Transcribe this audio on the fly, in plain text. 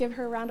Give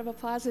her a round of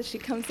applause as she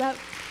comes up.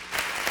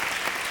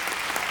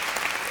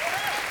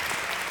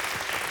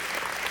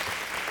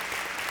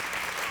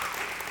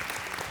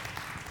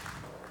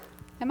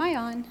 Am I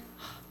on?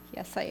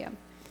 Yes, I am.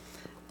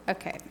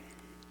 Okay.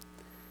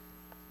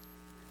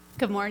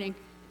 Good morning.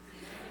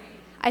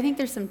 I think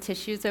there's some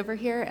tissues over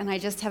here, and I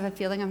just have a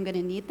feeling I'm going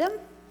to need them.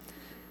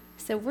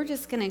 So we're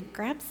just going to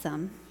grab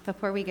some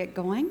before we get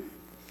going,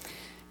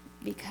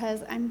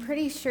 because I'm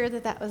pretty sure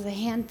that was a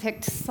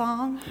hand-picked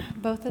song,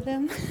 both of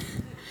them.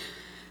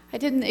 I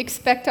didn't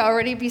expect to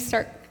already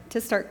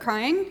start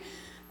crying,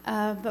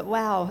 but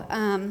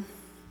wow.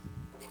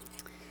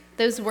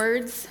 Those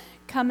words,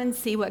 "Come and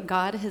see what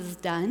God has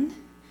done,"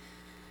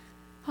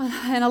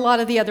 and a lot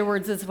of the other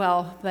words as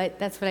well, but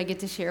that's what I get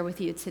to share with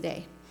you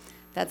today.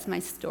 That's my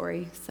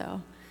story,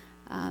 so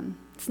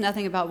it's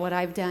nothing about what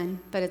I've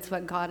done, but it's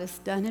what God has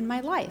done in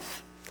my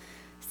life.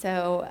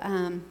 So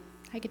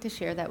I get to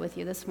share that with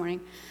you this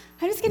morning.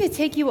 I'm just going to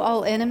take you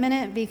all in a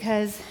minute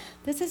because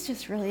this is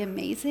just really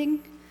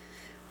amazing.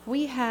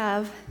 We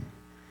have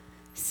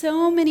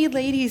so many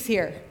ladies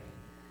here.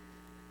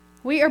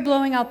 We are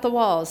blowing out the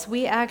walls.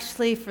 We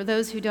actually, for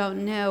those who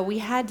don't know, we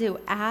had to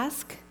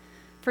ask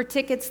for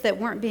tickets that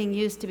weren't being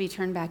used to be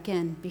turned back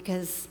in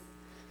because,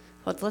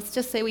 well, let's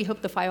just say we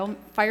hope the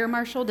fire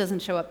marshal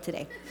doesn't show up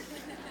today.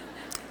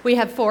 We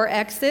have 4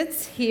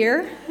 exits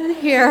here and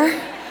here.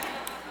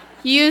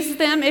 Use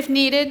them if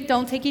needed.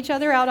 Don't take each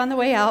other out on the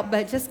way out,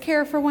 but just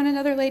care for one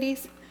another,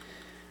 ladies.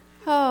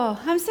 Oh,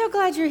 I'm so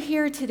glad you're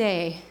here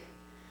today.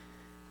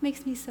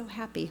 Makes me so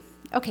happy.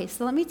 Okay,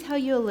 so let me tell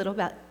you a little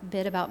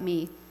bit about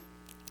me.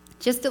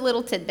 Just a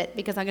little tidbit,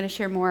 because I'm going to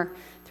share more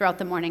throughout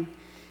the morning.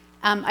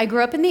 I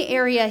grew up in the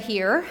area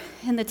here,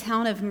 in the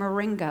town of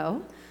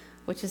Marengo,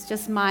 which is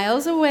just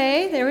miles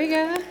away. There we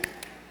go.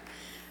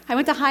 I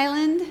went to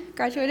Highland,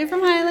 graduated from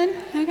Highland.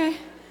 Okay.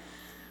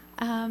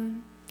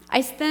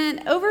 I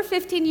spent over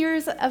 15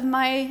 years of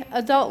my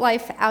adult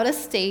life out of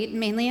state,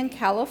 mainly in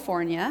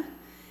California,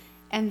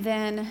 and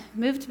then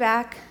moved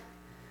back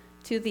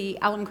to the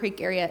Alum Creek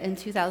area in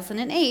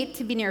 2008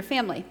 to be near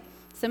family.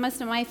 So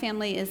most of my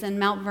family is in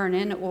Mount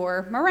Vernon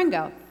or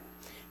Marengo.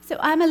 So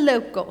I'm a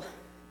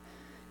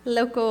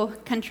local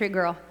country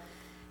girl.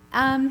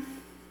 I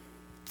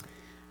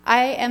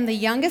am the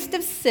youngest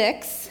of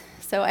 6,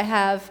 so I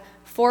have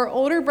 4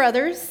 older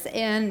brothers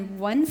and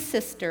 1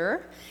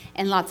 sister,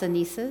 and lots of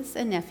nieces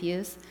and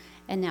nephews,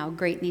 and now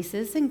great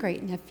nieces and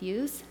great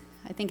nephews.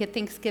 I think at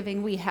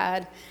Thanksgiving we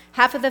had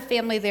half of the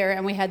family there,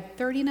 and we had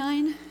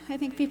 39, I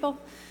think, people.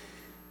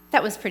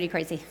 That was pretty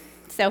crazy.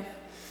 So,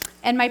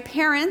 and my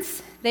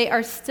parents, they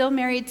are still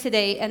married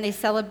today, and they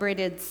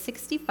celebrated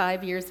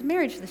 65 years of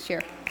marriage this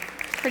year.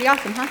 Pretty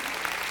awesome, huh?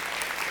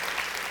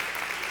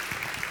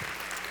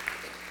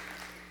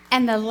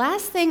 And the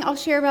last thing I'll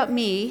share about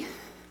me,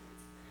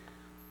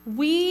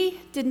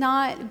 we did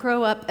not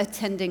grow up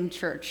attending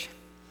church.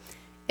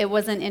 It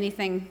wasn't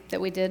anything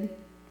that we did.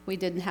 We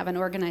didn't have an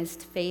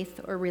organized faith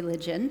or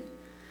religion.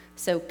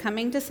 So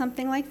coming to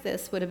something like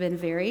this would have been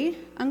very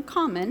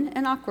uncommon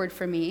and awkward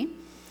for me.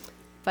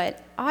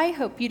 But I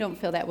hope you don't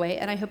feel that way,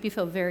 and I hope you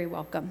feel very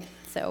welcome.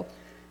 So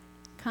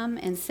come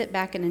and sit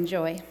back and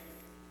enjoy.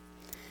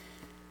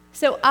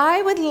 So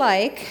I would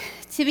like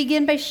to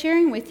begin by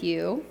sharing with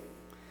you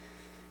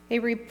a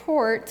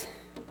report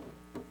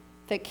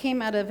that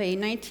came out of a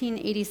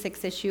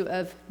 1986 issue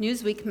of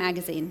Newsweek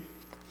magazine.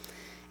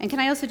 And can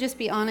I also just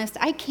be honest,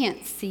 I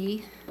can't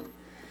see.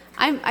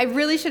 I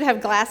really should have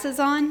glasses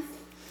on.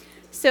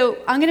 So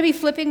I'm going to be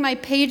flipping my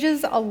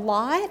pages a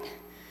lot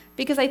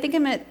because I think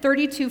I'm at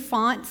 32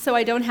 font, so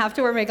I don't have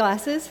to wear my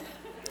glasses.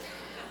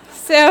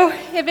 So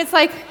if it's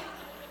like,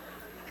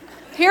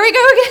 here we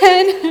go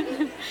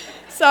again.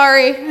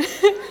 Sorry.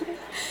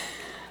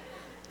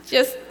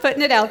 Just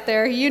putting it out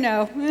there, you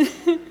know.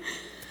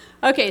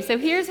 Okay, so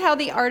here's how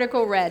the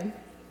article read.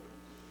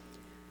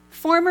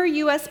 Former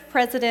U.S.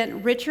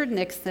 President Richard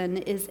Nixon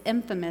is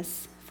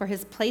infamous for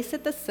his place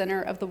at the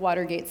center of the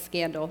Watergate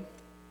scandal.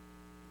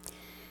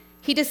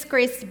 He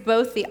disgraced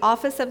both the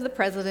office of the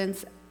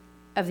President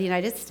of the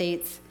United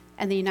States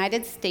and the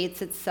United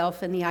States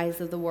itself in the eyes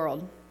of the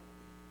world.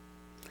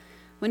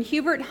 When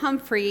Hubert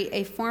Humphrey,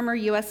 a former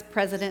U.S.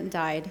 president,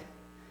 died,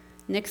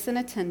 Nixon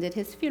attended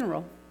his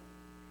funeral.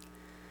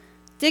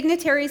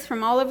 Dignitaries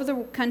from all over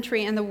the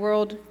country and the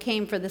world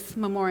came for this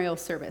memorial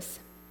service.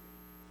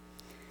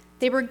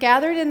 They were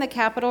gathered in the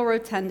Capitol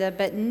Rotunda,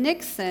 but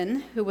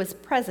Nixon, who was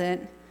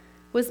present,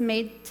 was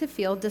made to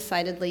feel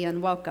decidedly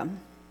unwelcome.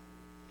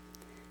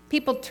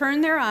 People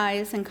turned their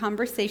eyes and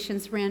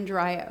conversations ran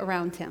dry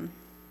around him.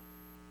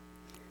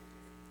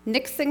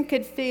 Nixon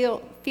could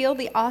feel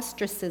the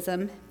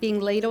ostracism being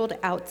ladled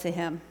out to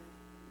him.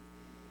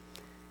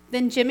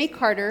 Then Jimmy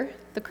Carter,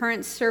 the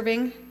current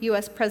serving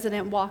U.S.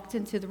 president, walked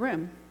into the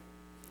room.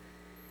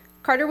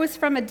 Carter was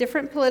from a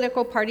different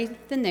political party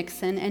than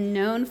Nixon and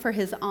known for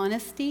his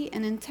honesty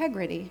and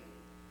integrity.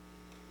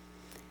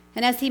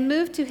 And as he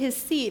moved to his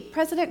seat,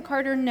 President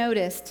Carter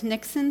noticed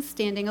Nixon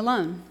standing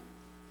alone.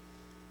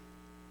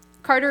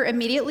 Carter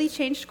immediately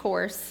changed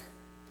course.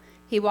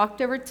 he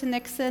walked over to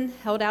Nixon,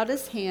 held out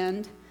his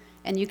hand,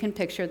 and you can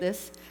picture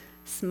this,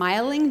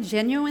 smiling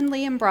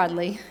genuinely and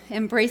broadly,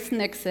 embraced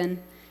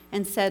Nixon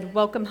and said,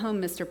 "Welcome home,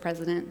 Mr.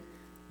 President.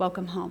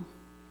 Welcome home."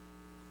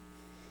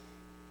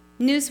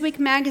 Newsweek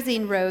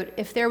magazine wrote,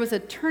 if there was a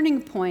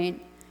turning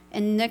point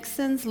in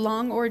Nixon's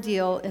long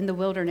ordeal in the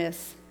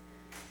wilderness,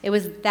 it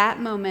was that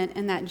moment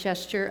and that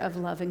gesture of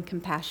love and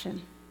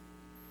compassion.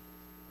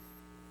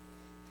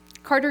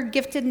 Carter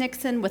gifted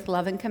Nixon with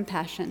love and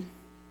compassion,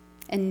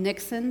 and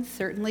Nixon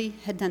certainly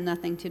had done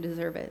nothing to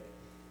deserve it.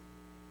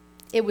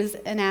 It was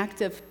an act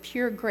of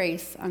pure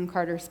grace on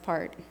Carter's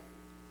part.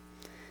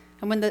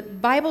 And when the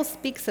Bible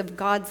speaks of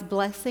God's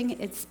blessing,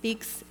 it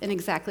speaks in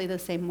exactly the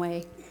same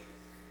way.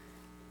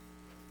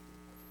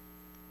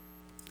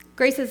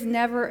 Grace is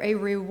never a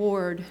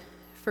reward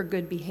for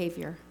good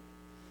behavior.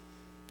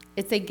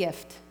 It's a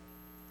gift,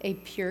 a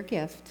pure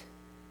gift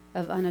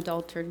of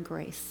unadulterated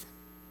grace.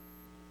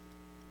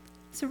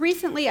 So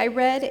recently I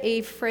read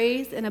a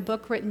phrase in a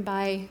book written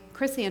by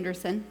Chris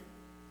Anderson,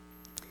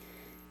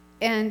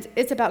 and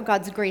it's about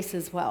God's grace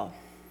as well.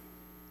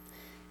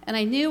 And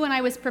I knew when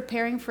I was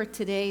preparing for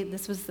today,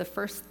 this was the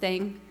first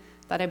thing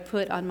that I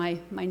put on my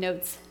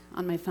notes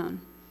on my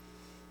phone.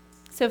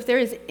 So if there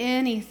is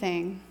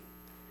anything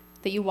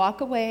that you walk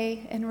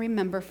away and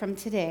remember from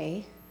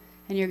today,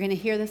 and you're going to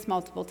hear this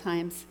multiple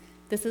times,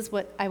 this is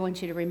what I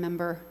want you to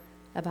remember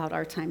about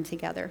our time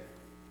together.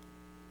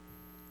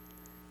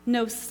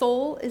 No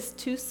soul is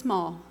too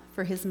small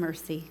for his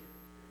mercy,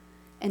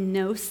 and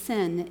no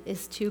sin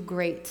is too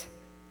great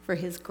for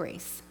his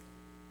grace.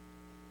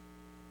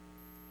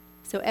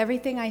 So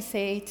everything I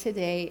say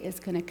today is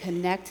going to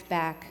connect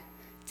back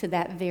to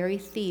that very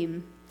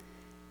theme,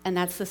 and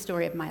that's the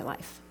story of my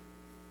life.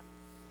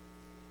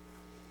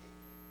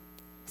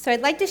 So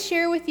I'd like to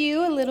share with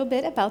you a little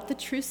bit about the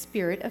true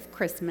spirit of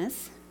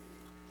Christmas.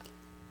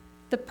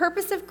 The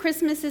purpose of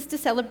Christmas is to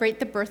celebrate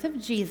the birth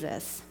of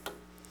Jesus.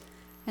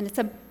 And it's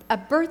a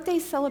birthday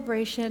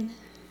celebration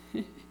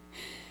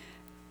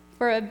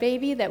for a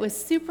baby that was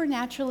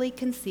supernaturally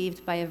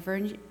conceived by a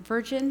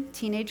virgin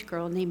teenage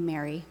girl named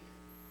Mary.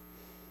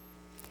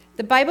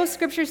 The Bible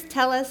scriptures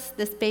tell us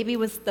this baby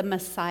was the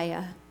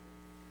Messiah,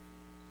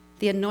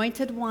 the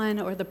anointed one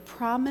or the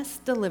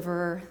promised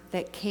deliverer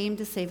that came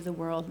to save the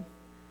world.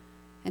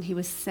 And he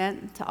was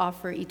sent to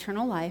offer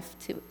eternal life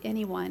to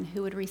anyone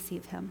who would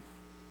receive him.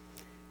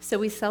 So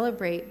we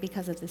celebrate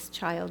because of this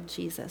child,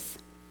 Jesus.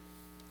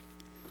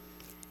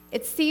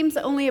 It seems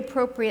only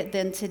appropriate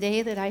then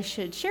today that I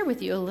should share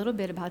with you a little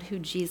bit about who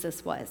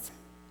Jesus was.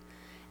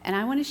 And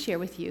I want to share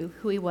with you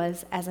who he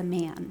was as a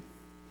man.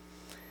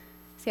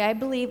 See, I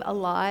believe a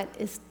lot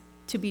is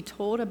to be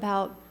told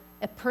about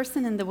a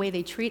person and the way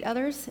they treat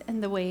others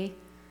and the way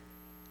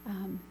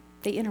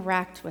they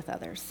interact with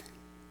others.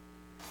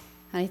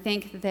 And I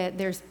think that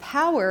there's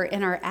power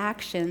in our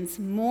actions,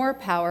 more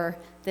power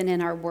than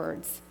in our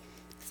words.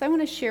 So I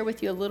want to share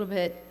with you a little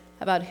bit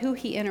about who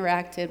he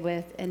interacted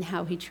with and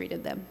how he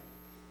treated them.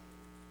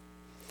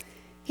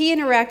 He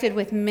interacted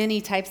with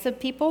many types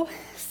of people,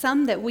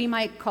 some that we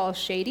might call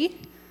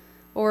shady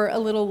or a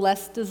little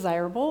less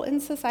desirable in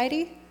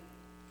society,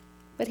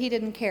 but he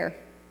didn't care.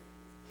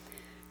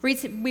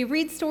 We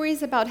read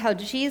stories about how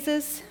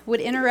Jesus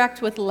would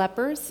interact with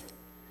lepers,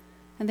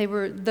 and they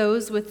were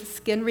those with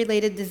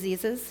skin-related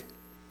diseases.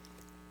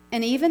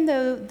 And even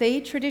though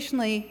they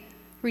traditionally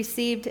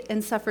received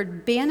and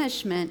suffered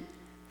banishment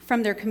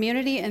from their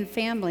community and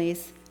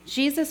families,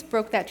 Jesus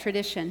broke that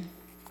tradition.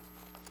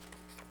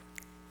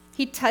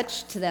 He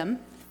touched them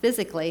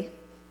physically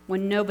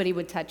when nobody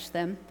would touch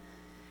them,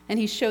 and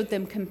he showed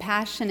them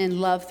compassion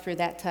and love through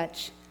that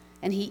touch,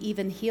 and he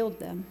even healed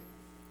them.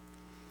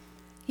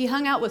 He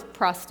hung out with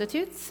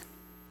prostitutes.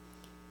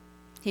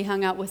 He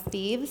hung out with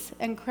thieves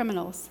and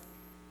criminals.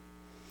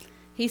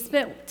 He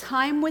spent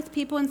time with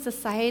people in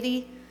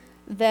society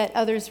that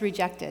others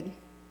rejected.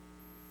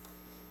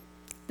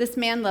 This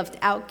man loved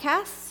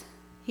outcasts.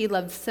 He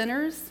loved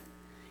sinners.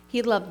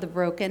 He loved the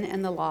broken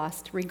and the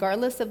lost,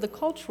 regardless of the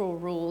cultural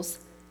rules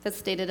that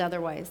stated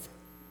otherwise.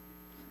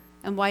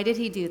 And why did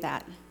he do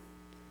that?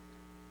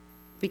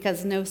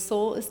 Because no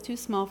soul is too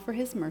small for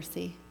his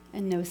mercy,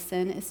 and no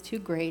sin is too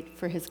great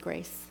for his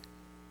grace.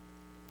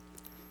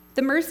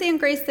 The mercy and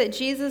grace that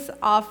Jesus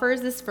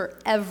offers is for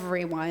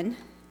everyone,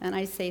 and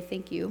I say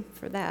thank you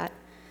for that.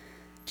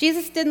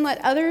 Jesus didn't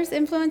let others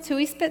influence who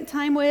he spent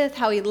time with,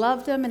 how he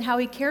loved them, and how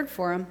he cared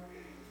for them.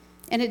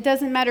 And it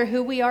doesn't matter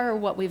who we are or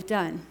what we've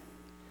done.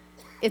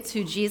 It's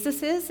who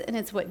Jesus is, and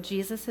it's what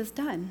Jesus has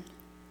done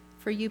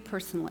for you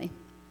personally.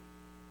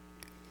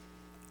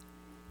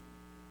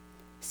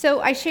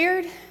 So I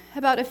shared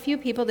about a few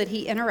people that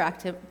he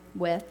interacted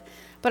with,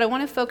 but I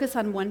want to focus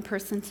on one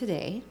person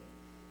today,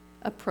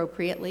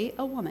 appropriately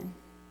a woman.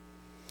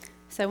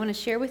 So I want to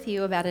share with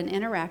you about an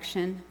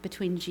interaction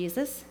between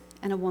Jesus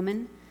and a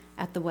woman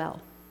at the well.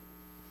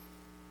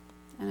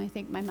 And I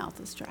think my mouth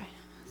is dry.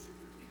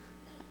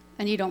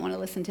 And you don't want to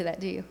listen to that,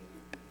 do you?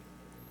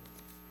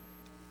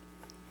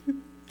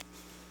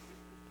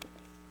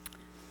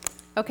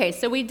 Okay,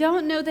 so we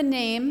don't know the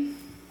name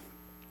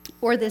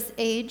or this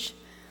age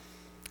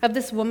of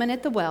this woman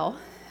at the well,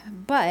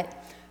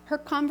 but her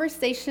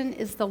conversation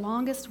is the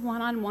longest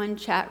one-on-one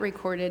chat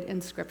recorded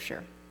in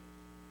Scripture.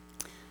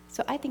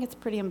 So I think it's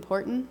pretty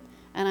important,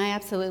 and I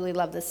absolutely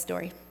love this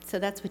story. So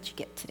that's what you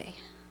get today.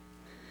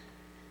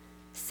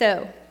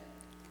 So,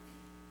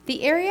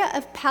 the area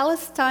of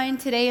Palestine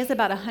today is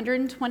about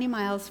 120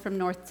 miles from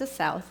north to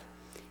south.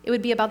 It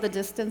would be about the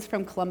distance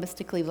from Columbus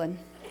to Cleveland.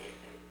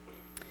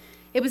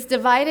 It was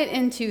divided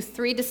into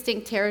 3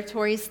 distinct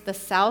territories. The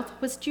south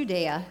was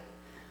Judea,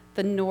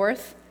 the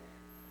north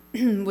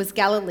was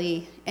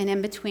Galilee, and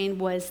in between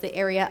was the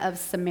area of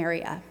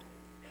Samaria.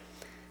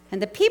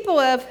 And the people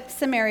of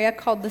Samaria,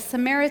 called the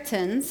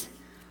Samaritans,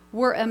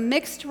 were a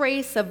mixed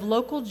race of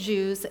local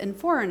Jews and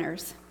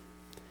foreigners.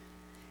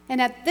 And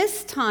at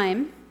this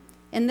time,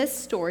 in this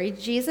story,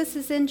 Jesus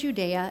is in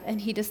Judea,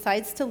 and he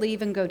decides to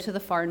leave and go to the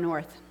far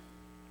north.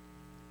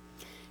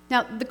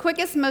 Now, the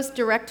quickest, most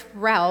direct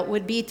route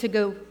would be to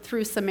go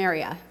through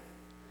Samaria.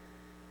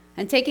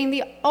 And taking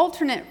the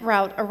alternate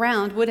route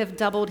around would have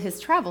doubled his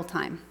travel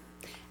time.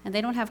 And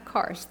they don't have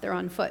cars, they're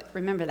on foot,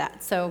 remember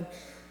that. So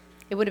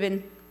it would have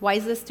been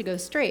wisest to go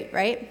straight,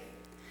 right?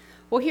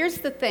 Well, here's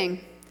the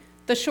thing.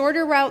 The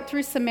shorter route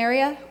through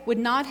Samaria would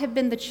not have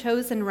been the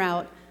chosen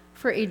route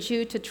for a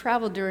Jew to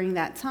travel during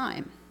that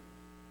time.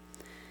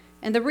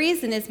 And the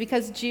reason is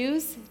because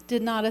Jews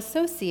did not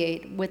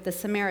associate with the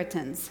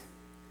Samaritans.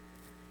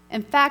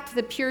 In fact,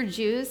 the pure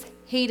Jews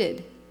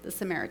hated the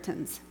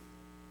Samaritans.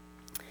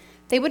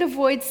 They would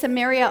avoid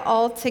Samaria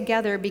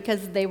altogether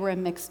because they were a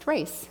mixed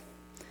race.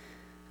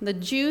 The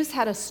Jews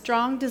had a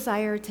strong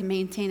desire to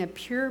maintain a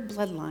pure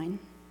bloodline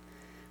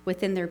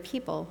within their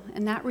people,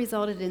 and that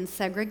resulted in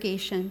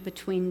segregation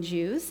between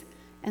Jews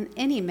and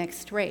any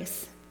mixed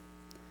race.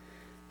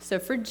 So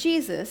for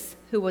Jesus,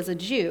 who was a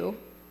Jew,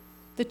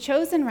 the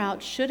chosen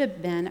route should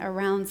have been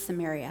around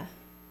Samaria.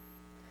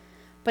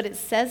 But it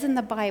says in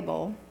the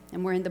Bible,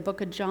 and we're in the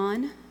book of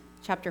John,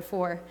 chapter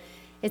 4,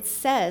 it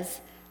says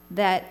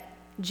that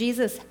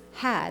Jesus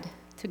had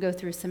to go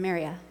through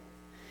Samaria.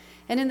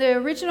 And in the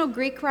original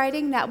Greek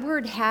writing, that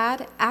word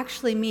had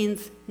actually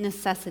means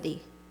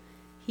necessity.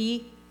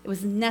 It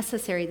was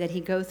necessary that he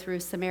go through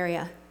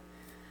Samaria.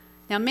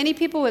 Now, many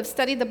people who have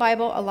studied the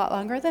Bible a lot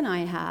longer than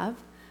I have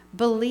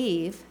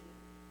believe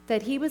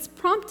that he was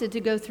prompted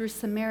to go through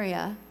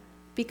Samaria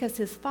because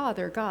his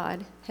father,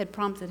 God, had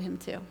prompted him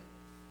to.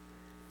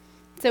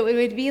 So it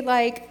would be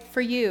like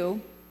for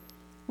you,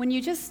 when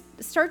you just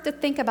start to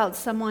think about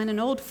someone, an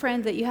old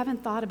friend that you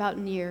haven't thought about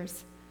in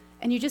years,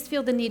 and you just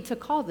feel the need to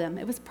call them.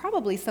 It was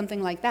probably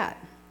something like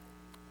that.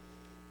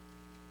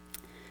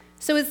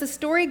 So as the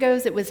story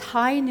goes, it was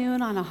high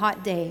noon on a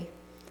hot day.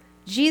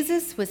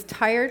 Jesus was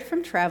tired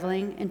from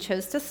traveling and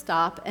chose to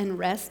stop and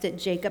rest at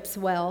Jacob's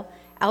well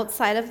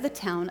outside of the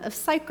town of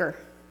Sychar.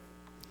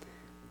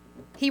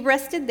 He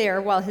rested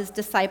there while his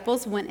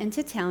disciples went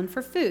into town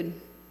for food.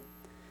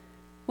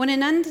 When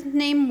an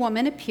unnamed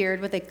woman appeared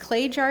with a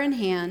clay jar in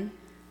hand,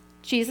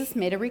 Jesus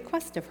made a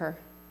request of her.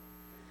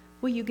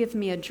 "Will you give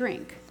me a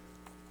drink?"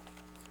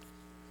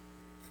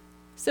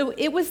 So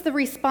it was the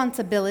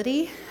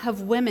responsibility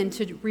of women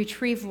to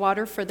retrieve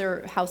water for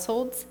their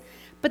households,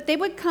 but they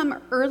would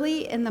come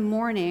early in the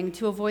morning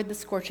to avoid the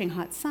scorching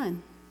hot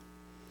sun.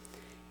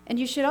 And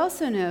you should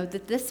also know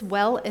that this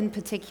well in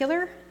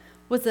particular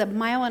was 1.5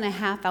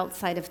 miles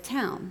outside of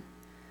town.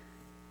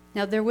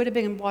 Now, there would have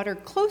been water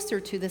closer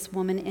to this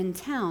woman in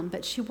town,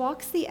 but she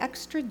walks the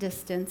extra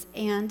distance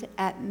and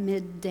at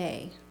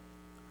midday.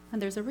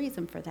 And there's a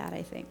reason for that,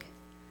 I think.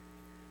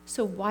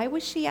 So why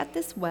was she at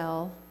this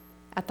well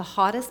at the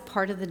hottest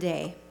part of the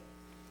day?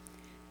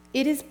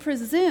 It is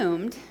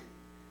presumed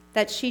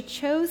that she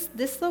chose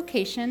this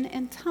location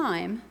and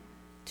time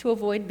to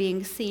avoid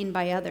being seen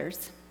by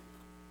others.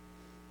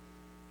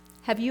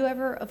 Have you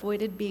ever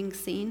avoided being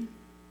seen?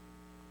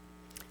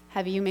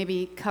 Have you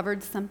maybe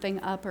covered something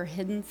up or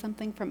hidden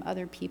something from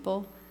other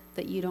people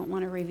that you don't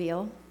want to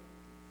reveal?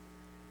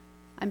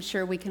 I'm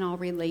sure we can all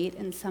relate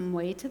in some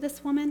way to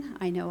this woman.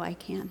 I know I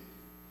can.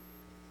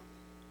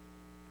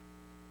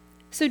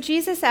 So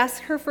Jesus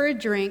asked her for a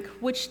drink,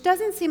 which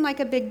doesn't seem like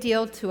a big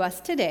deal to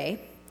us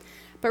today.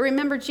 But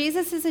remember,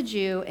 Jesus is a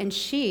Jew, and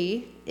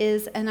she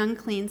is an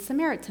unclean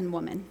Samaritan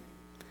woman.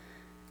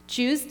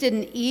 Jews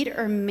didn't eat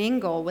or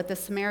mingle with the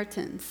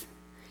Samaritans.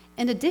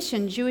 In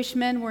addition, Jewish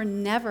men were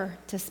never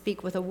to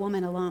speak with a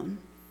woman alone.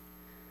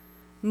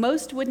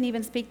 Most wouldn't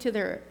even speak to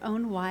their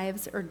own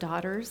wives or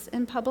daughters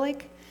in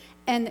public,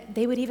 and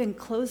they would even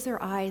close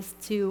their eyes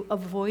to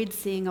avoid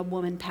seeing a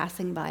woman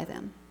passing by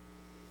them.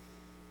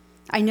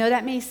 I know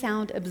that may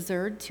sound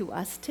absurd to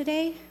us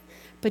today,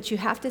 but you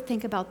have to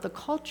think about the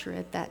culture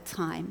at that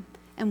time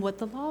and what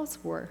the laws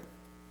were.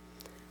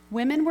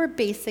 Women were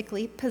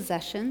basically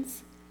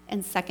possessions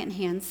and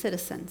second-hand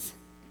citizens.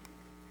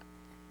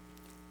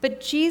 But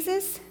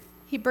Jesus,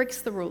 he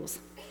breaks the rules.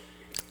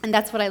 And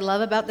that's what I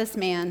love about this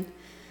man.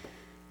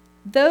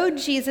 Though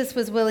Jesus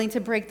was willing to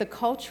break the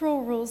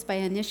cultural rules by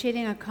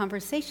initiating a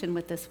conversation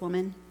with this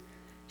woman,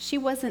 she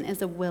wasn't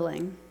as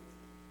willing.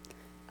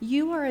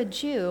 "You are a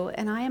Jew,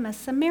 and I am a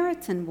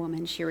Samaritan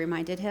woman," she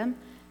reminded him.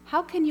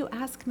 "How can you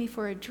ask me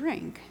for a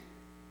drink?"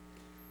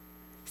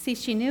 See,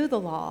 she knew the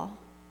law,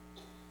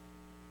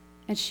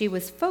 and she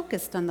was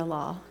focused on the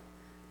law,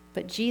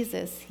 but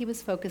Jesus, he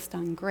was focused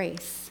on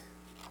grace.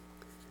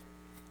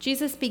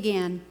 Jesus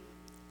began,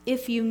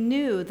 "If you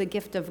knew the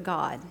gift of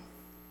God."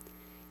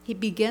 He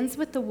begins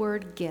with the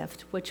word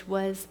gift, which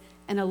was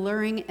an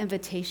alluring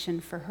invitation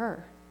for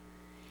her.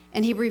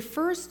 And he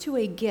refers to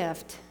a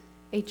gift,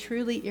 a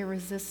truly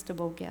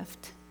irresistible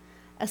gift,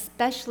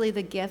 especially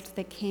the gift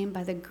that came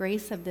by the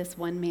grace of this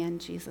one man,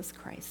 Jesus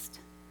Christ.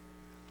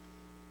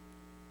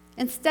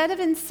 Instead of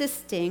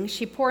insisting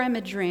she pour him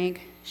a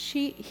drink,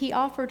 he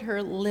offered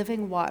her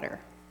living water.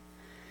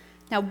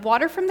 Now,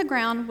 water from the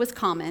ground was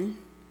common,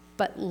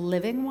 but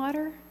living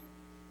water?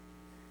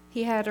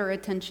 He had her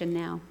attention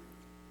now.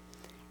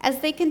 As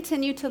they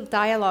continue to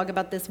dialogue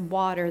about this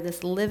water,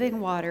 this living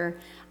water,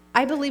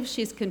 I believe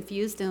she's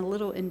confused and a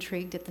little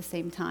intrigued at the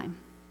same time.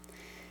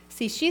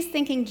 See, she's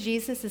thinking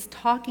Jesus is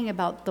talking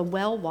about the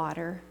well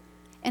water,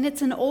 and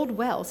it's an old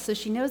well, so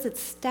she knows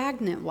it's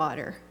stagnant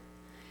water.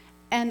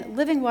 And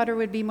living water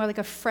would be more like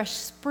a fresh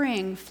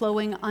spring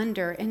flowing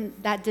under, and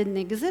that didn't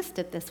exist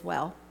at this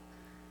well.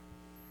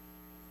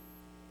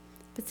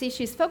 But see,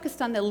 she's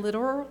focused on the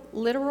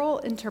literal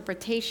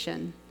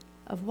interpretation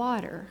of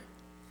water.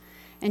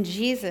 And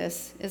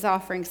Jesus is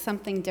offering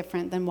something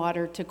different than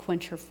water to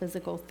quench her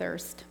physical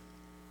thirst.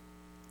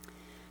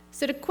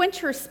 So to quench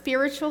her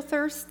spiritual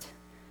thirst,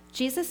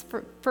 Jesus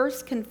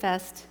first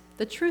confessed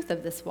the truth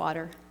of this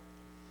water.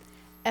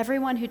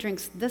 Everyone who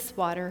drinks this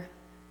water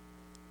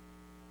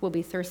will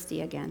be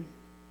thirsty again.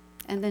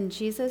 And then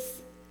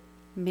Jesus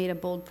made a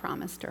bold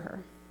promise to her.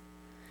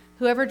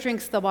 Whoever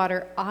drinks the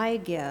water I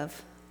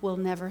give will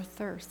never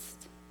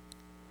thirst.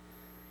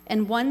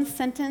 In one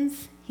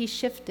sentence, he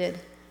shifted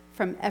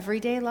from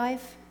everyday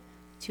life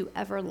to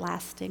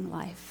everlasting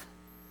life.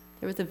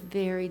 There was a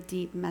very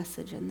deep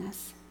message in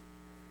this.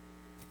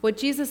 What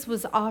Jesus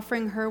was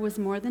offering her was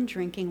more than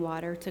drinking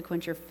water to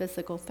quench her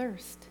physical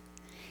thirst.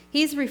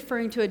 He's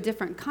referring to a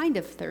different kind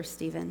of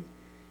thirst even.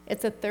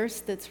 It's a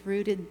thirst that's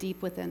rooted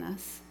deep within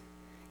us.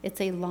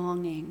 It's a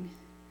longing,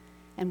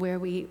 and where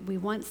we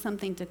want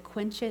something to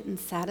quench it and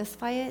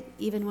satisfy it,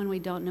 even when we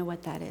don't know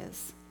what that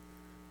is.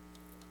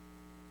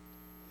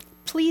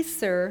 "Please,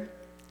 sir,"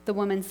 the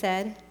woman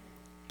said,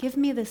 "give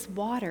me this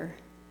water.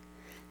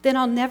 Then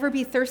I'll never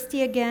be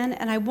thirsty again,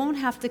 and I won't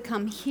have to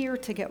come here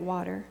to get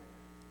water."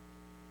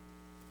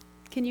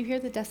 Can you hear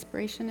the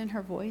desperation in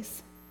her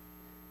voice?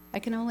 I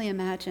can only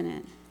imagine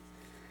it.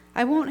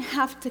 I won't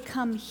have to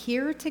come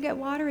here to get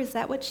water? Is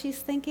that what she's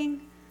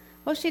thinking?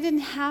 Well, she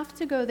didn't have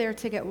to go there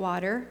to get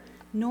water,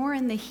 nor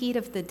in the heat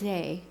of the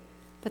day,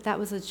 but that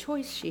was a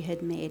choice she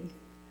had made.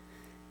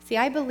 See,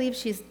 I believe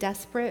she's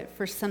desperate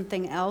for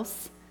something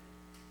else,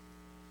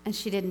 and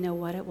she didn't know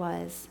what it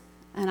was.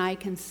 And I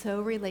can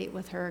so relate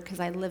with her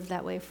because I lived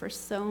that way for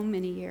so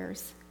many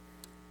years.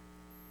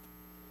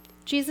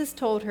 Jesus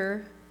told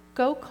her,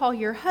 "Go call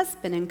your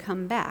husband and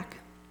come back."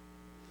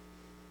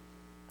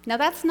 Now,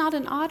 that's not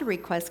an odd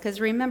request because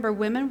remember,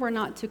 women were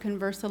not to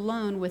converse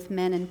alone with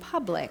men in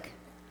public.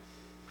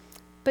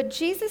 But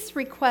Jesus'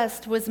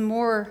 request was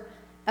more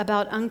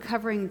about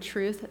uncovering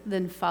truth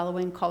than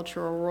following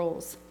cultural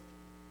rules.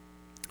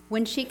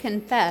 When she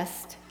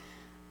confessed,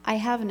 "I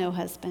have no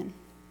husband,"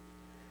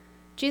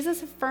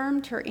 Jesus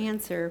affirmed her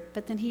answer,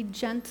 but then he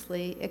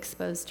gently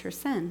exposed her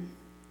sin.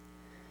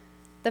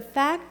 The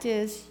fact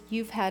is,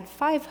 you've had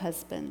 5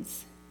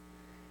 husbands,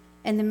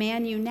 and the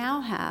man you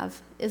now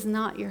have is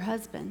not your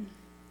husband.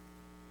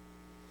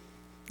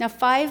 Now,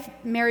 5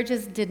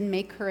 marriages didn't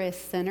make her a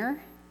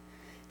sinner.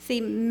 See,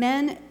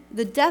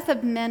 the death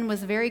of men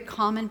was very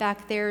common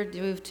back there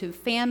due to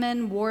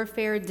famine,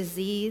 warfare,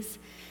 disease.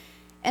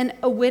 And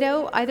a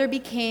widow either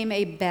became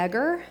a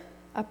beggar,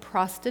 a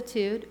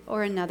prostitute,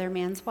 or another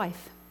man's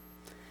wife.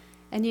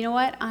 And you know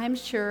what? I'm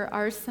sure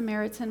our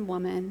Samaritan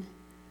woman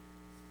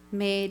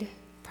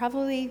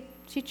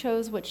she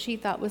chose what she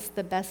thought was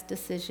the best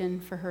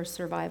decision for her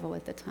survival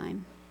at the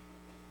time.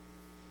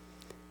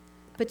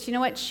 But you know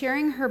what?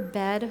 Sharing her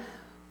bed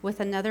with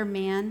another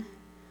man,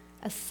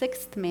 a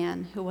 6th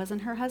man who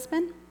wasn't her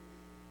husband,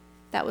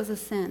 that was a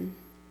sin.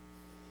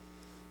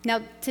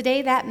 Now,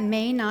 today that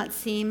may not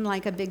seem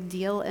like a big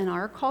deal in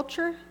our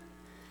culture,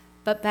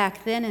 but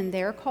back then in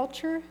their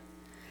culture,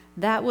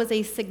 that was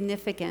a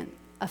significant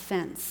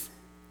offense.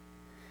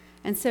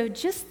 And so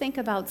just think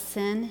about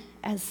sin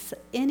as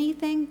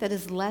anything that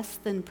is less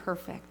than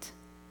perfect.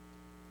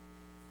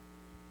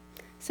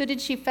 So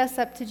did she fess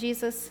up to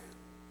Jesus?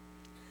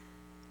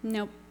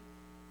 Nope.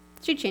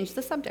 She changed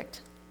the subject.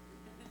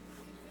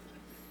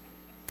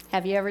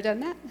 Have you ever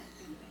done that?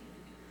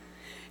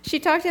 She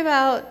talked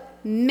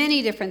about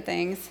many different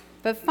things,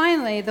 but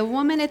finally, the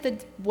woman at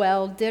the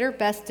well did her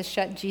best to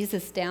shut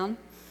Jesus down.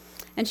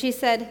 And she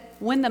said,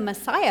 "When the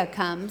Messiah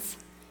comes,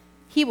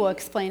 he will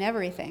explain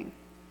everything."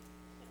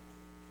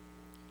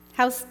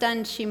 How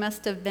stunned she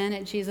must have been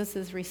at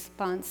Jesus'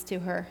 response to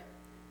her,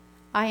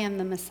 "I am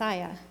the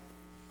Messiah."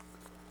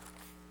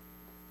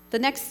 The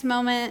next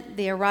moment,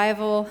 the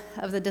arrival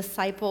of the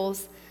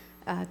disciples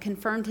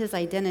confirmed his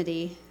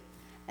identity,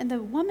 and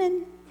the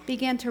woman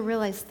began to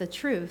realize the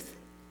truth.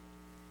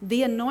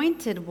 The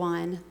anointed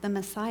one, the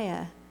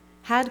Messiah,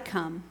 had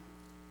come.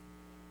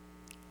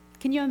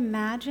 Can you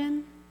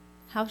imagine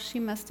how she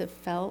must have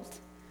felt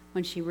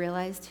when she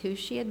realized who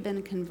she had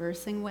been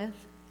conversing with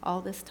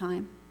all this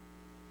time?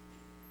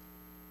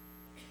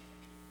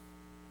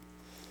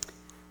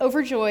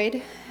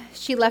 Overjoyed,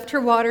 she left her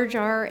water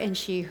jar and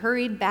she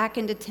hurried back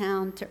into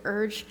town to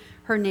urge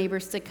her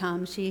neighbors to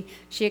come. She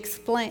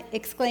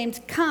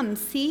exclaimed, "Come,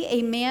 see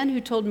a man who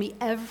told me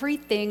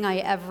everything I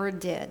ever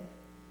did."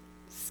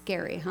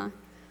 Scary, huh?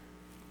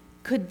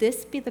 Could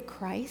this be the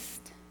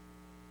Christ?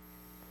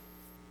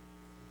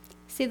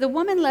 See, the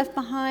woman left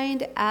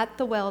behind at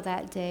the well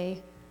that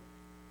day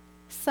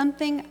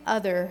something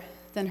other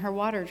than her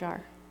water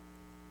jar.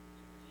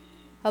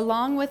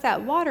 Along with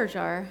that water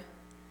jar,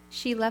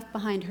 she left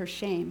behind her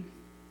shame.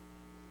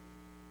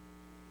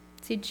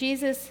 See,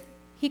 Jesus,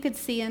 he could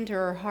see into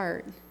her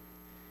heart.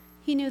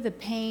 He knew the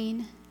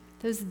pain,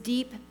 those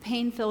deep,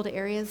 pain-filled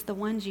areas, the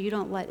ones you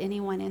don't let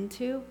anyone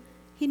into.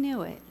 He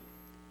knew it,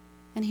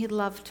 and he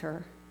loved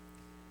her.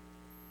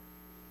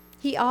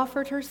 He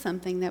offered her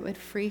something that would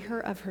free her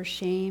of her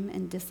shame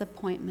and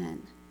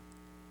disappointment.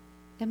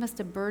 It must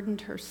have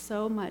burdened her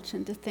so much,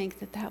 and to think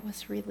that that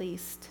was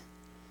released.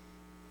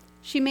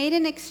 She made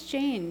an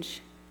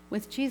exchange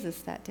with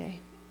Jesus that day.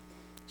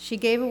 She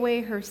gave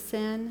away her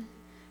sin,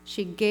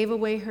 she gave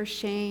away her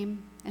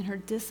shame and her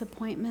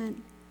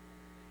disappointment,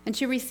 and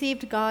she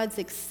received God's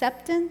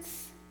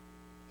acceptance,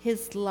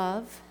 his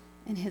love,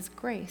 and his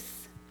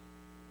grace.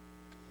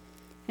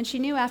 And she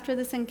knew after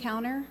this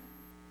encounter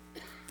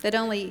that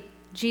only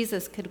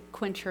Jesus could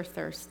quench her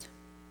thirst.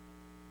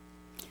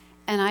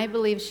 And I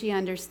believe she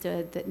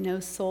understood that no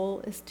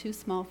soul is too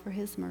small for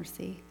his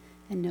mercy,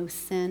 and no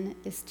sin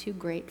is too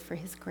great for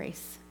his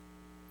grace.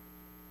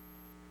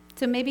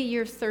 So maybe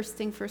you're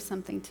thirsting for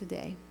something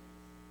today.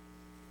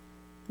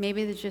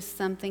 Maybe there's just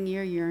something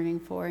you're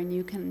yearning for, and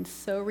you can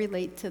so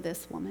relate to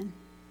this woman.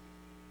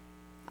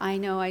 I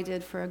know I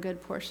did for a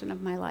good portion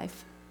of my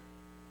life.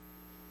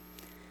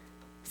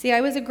 See,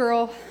 I was a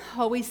girl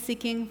always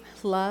seeking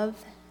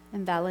love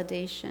and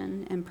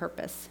validation and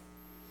purpose.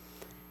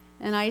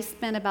 And I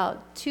spent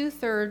about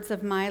 2/3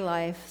 of my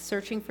life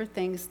searching for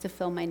things to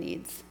fill my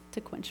needs,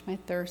 to quench my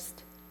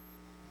thirst.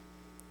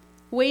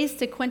 Ways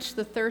to quench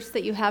the thirst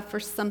that you have for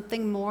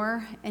something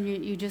more, and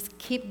you just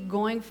keep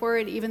going for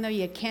it even though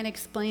you can't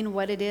explain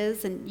what it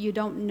is and you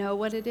don't know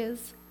what it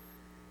is.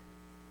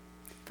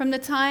 From the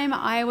time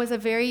I was a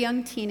very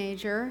young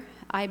teenager,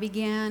 I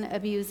began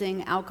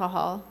abusing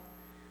alcohol.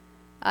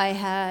 I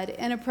had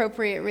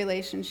inappropriate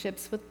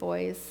relationships with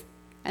boys,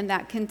 and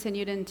that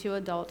continued into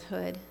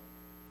adulthood.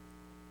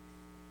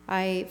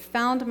 I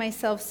found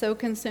myself so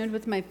consumed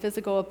with my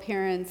physical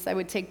appearance, I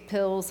would take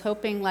pills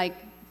hoping like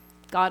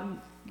God,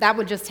 that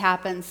would just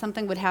happen.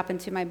 Something would happen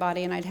to my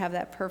body and I'd have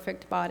that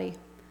perfect body.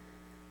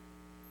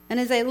 And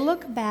as I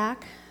look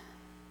back,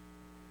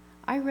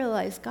 I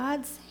realized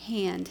God's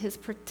hand, his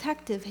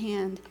protective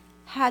hand,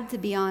 had to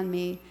be on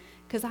me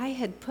because I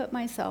had put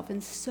myself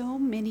in so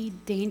many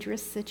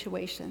dangerous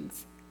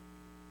situations.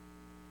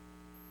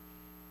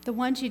 The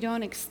ones you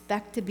don't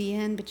expect to be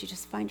in, but you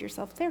just find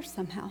yourself there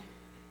somehow.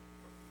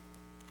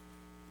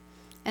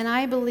 And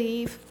I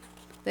believe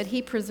that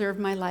he preserved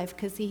my life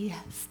because he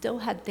still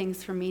had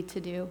things for me to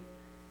do.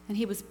 And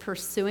he was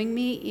pursuing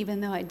me even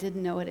though I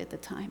didn't know it at the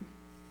time.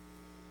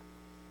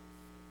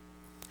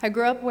 I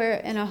grew up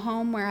in a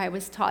home where I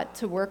was taught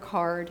to work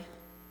hard.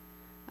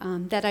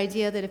 That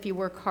idea that if you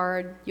work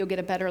hard, you'll get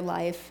a better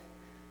life,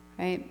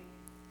 right?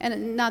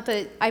 And not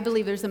that I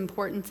believe there's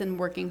importance in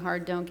working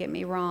hard, don't get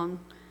me wrong.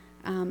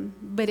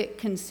 But it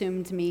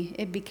consumed me.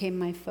 It became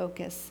my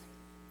focus.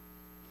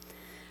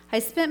 I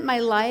spent my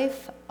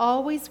life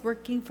always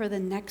working for the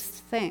next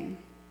thing.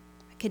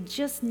 I could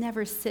just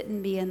never sit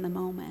and be in the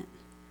moment.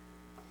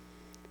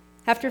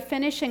 After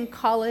finishing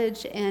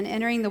college and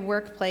entering the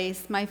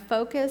workplace, my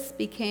focus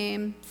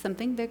became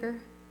something bigger,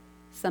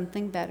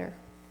 something better.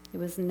 It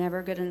was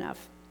never good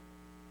enough.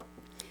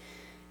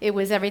 It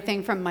was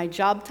everything from my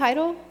job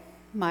title,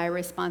 my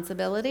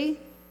responsibility,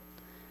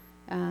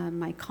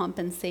 my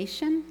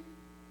compensation,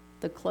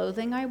 the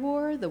clothing I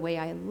wore, the way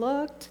I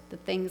looked, the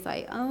things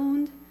I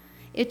owned.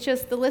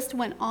 The list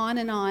went on.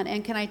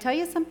 And can I tell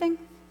you something?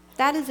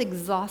 That is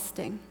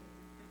exhausting.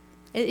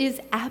 It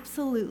is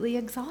absolutely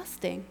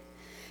exhausting.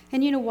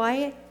 And you know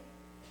why?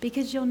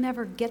 Because you'll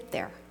never get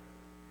there.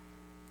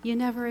 You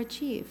never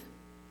achieve.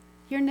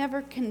 You're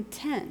never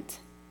content.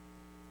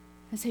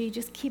 And so you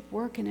just keep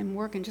working and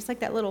working, just like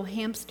that little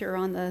hamster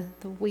on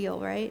the wheel,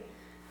 right?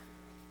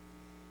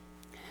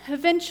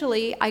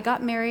 Eventually, I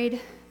got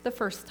married the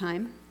first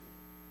time.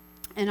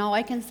 And all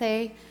I can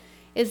say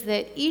is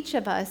that each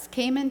of us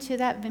came into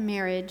that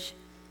marriage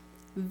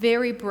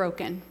very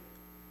broken,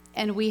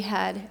 and we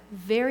had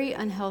very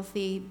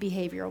unhealthy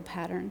behavioral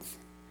patterns.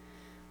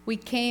 We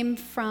came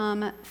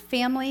from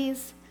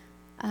families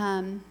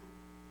that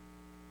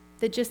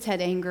just had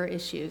anger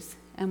issues.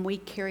 and we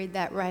carried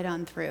that right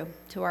on through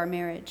to our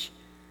marriage.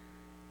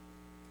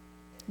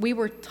 We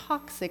were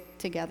toxic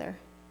together,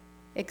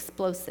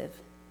 explosive,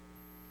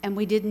 and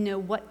we didn't know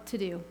what to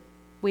do.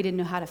 We didn't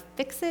know how to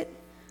fix it.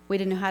 We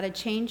didn't know how to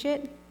change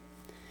it.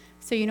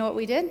 So you know what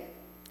we did?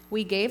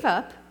 We gave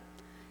up,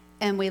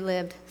 and we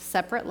lived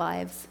separate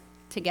lives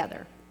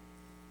together.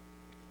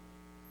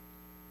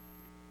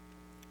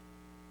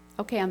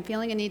 Okay, I'm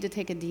feeling a need to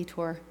take a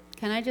detour.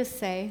 Can I just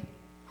say,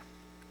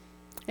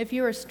 if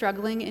you are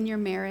struggling in your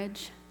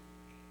marriage,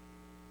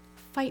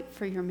 fight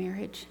for your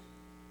marriage.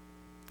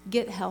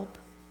 Get help.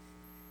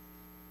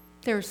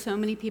 There are so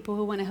many people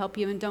who want to help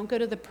you, and don't go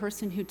to the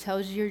person who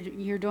tells you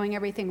you're doing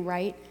everything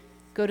right.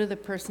 Go to the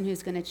person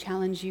who's going to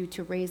challenge you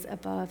to raise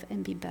above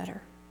and be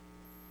better,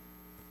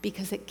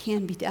 because it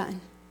can be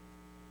done.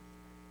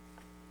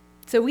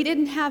 So we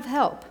didn't have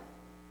help.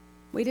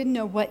 We didn't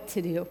know what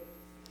to do.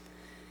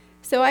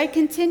 So I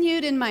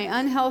continued in my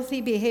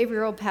unhealthy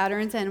behavioral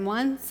patterns, and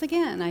once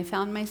again, I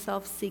found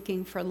myself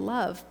seeking for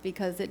love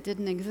because it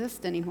didn't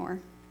exist anymore.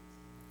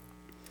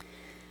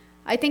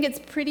 I think it's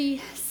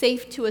pretty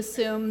safe to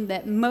assume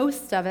that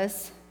most of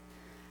us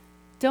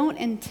don't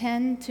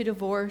intend to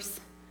divorce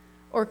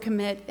or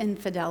commit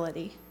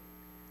infidelity.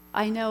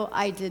 I know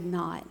I did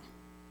not.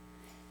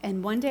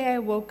 And one day I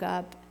woke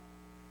up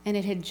and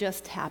it had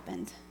just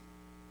happened.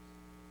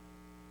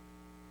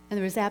 And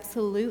there was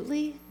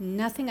absolutely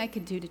nothing I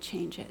could do to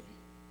change it.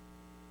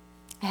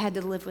 I had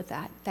to live with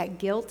that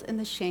guilt and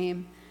the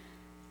shame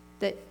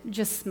that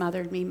just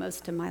smothered me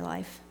most of my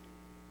life.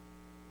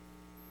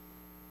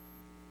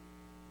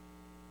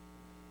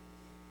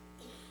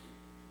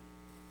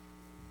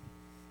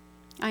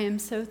 I am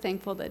so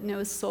thankful that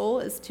no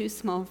soul is too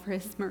small for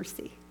his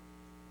mercy,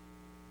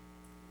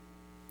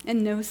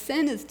 and no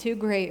sin is too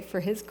great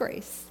for his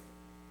grace.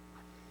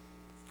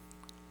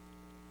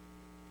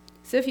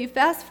 So if you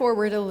fast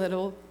forward a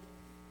little,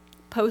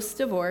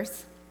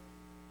 post-divorce,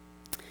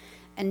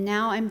 and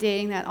now I'm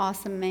dating that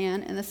awesome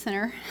man in the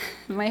center,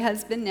 my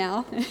husband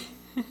now.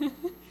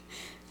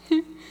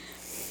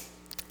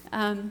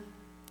 I'm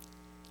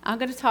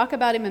going to talk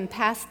about him in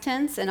past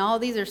tense, and all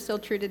these are still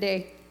true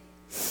today.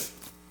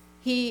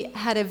 He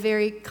had a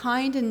very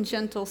kind and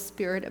gentle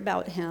spirit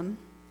about him.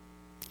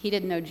 He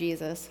didn't know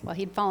Jesus. Well,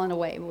 he'd fallen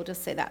away, we'll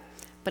just say that.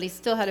 But he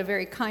still had a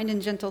very kind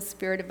and gentle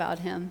spirit about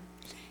him.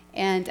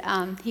 And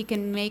he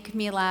can make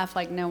me laugh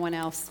like no one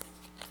else.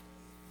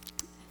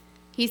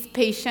 He's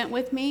patient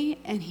with me,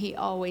 and he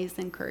always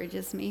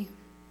encourages me.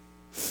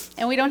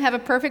 And we don't have a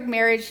perfect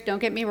marriage, don't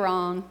get me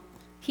wrong.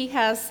 He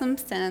has some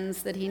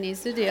sins that he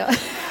needs to deal.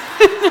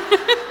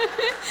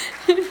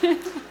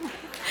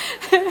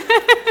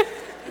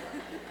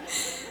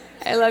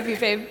 I love you,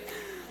 babe.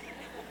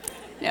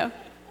 No,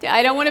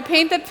 I don't want to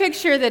paint the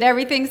picture that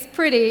everything's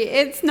pretty.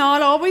 It's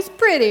not always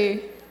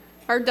pretty.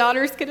 Our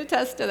daughters can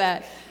attest to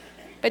that.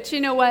 But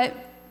you know what?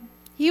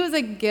 He was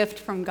a gift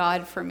from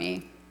God for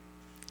me.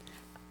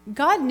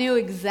 God knew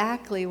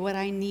exactly what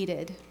I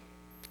needed,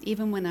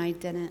 even when I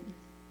didn't.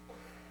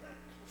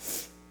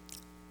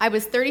 I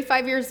was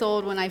 35 years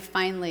old when I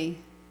finally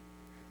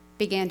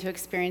began to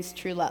experience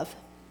true love.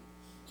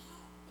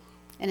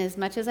 And as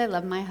much as I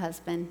love my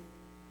husband,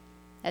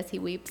 as he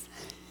weeps,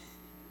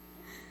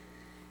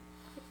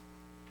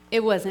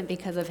 it wasn't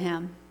because of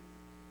him.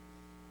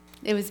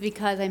 It was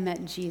because I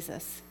met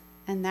Jesus.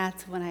 And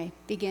that's when I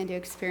began to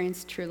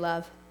experience true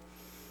love.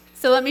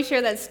 So let me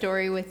share that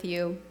story with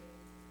you.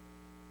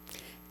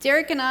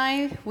 Derek and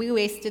I, we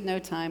wasted no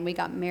time. We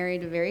got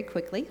married very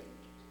quickly.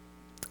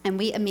 And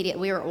we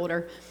were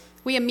older.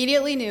 We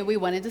immediately knew we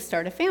wanted to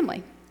start a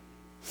family.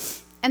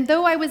 And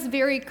though I was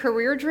very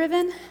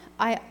career-driven,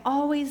 I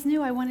always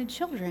knew I wanted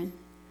children.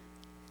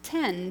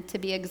 10 to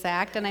be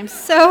exact, and I'm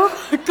so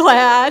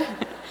glad.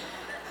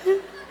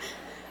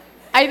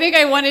 I think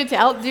I wanted to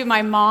outdo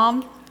my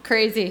mom.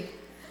 Crazy.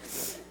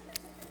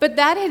 But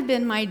that had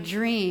been my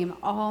dream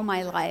all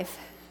my life.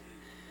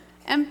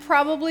 And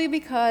probably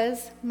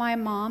because my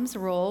mom's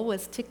role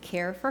was to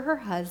care for her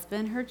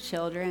husband, her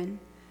children,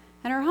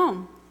 and her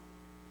home.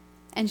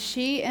 And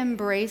she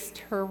embraced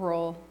her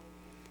role.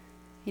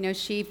 You know,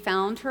 she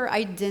found her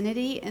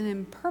identity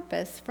and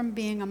purpose from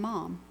being a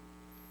mom.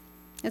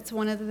 It's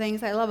one of the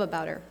things I love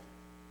about her.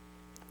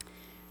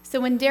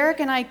 So when Derek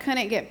and I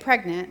couldn't get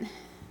pregnant,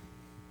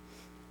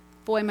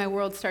 boy, my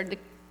world started to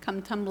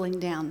come tumbling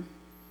down.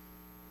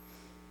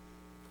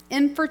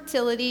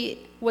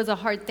 Infertility was a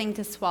hard thing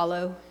to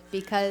swallow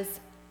because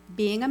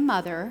being a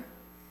mother,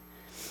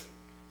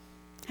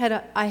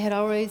 I had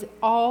always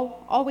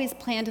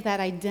planned that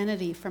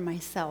identity for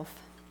myself.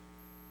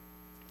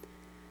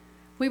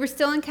 We were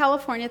still in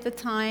California at the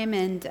time,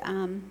 and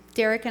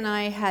Derek and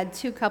I had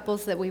two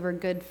couples that we were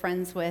good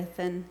friends with,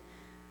 and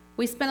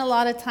we spent a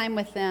lot of time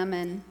with them,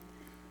 and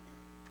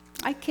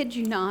I kid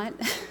you not,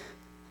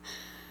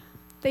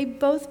 they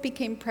both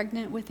became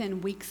pregnant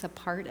within weeks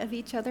apart of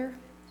each other.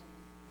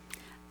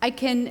 I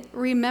can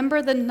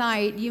remember the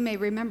night, you may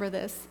remember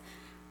this,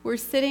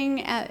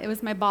 it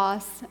was my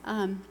boss,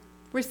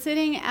 We're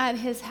sitting at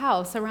his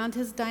house around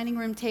his dining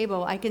room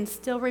table. I can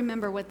still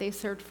remember what they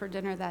served for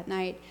dinner that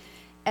night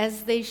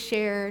as they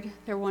shared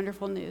their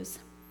wonderful news.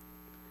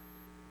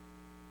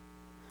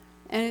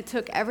 And it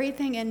took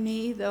everything in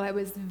me, though I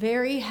was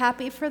very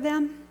happy for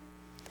them,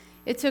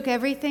 it took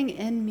everything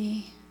in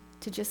me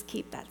to just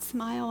keep that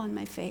smile on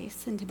my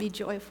face and to be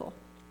joyful.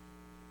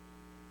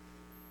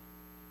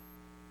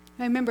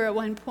 I remember at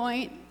one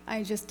point,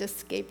 I just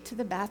escaped to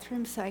the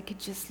bathroom so I could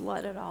just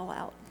let it all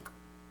out.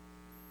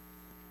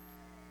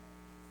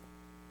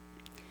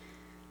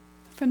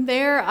 From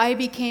there, I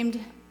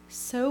became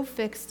so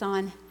fixed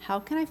on how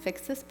can I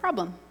fix this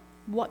problem?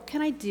 What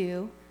can I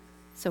do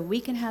so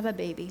we can have a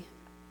baby?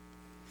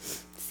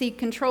 See,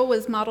 control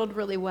was modeled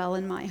really well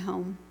in my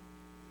home.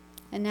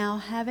 And now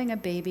having a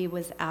baby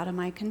was out of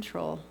my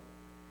control.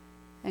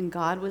 And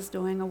God was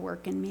doing a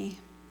work in me.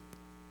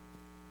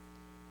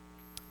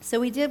 So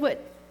we did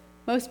what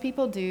most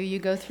people do. You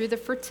go through the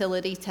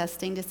fertility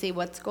testing to see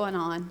what's going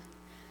on.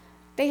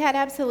 They had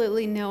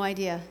absolutely no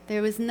idea.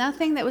 There was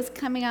nothing that was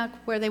coming out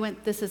where they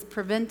went, this is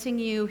preventing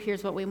you,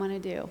 here's what we want to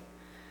do.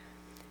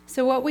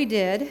 So what we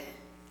did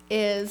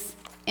is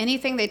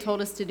anything they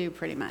told us to do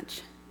pretty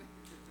much.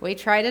 We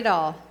tried it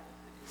all.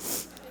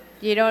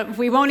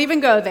 We won't even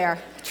go there.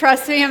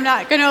 Trust me, I'm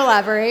not going to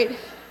elaborate.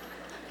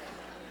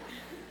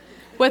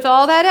 With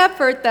all that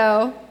effort,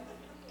 though,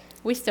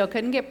 we still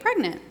couldn't get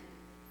pregnant.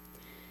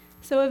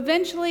 So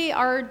eventually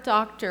our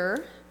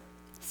doctor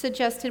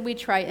suggested we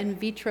try in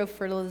vitro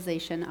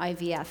fertilization,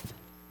 IVF.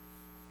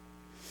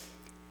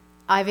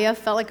 IVF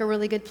felt like a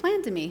really good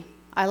plan to me.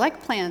 I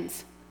like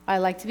plans. I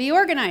like to be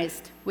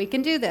organized. We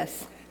can do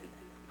this.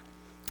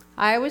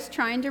 I was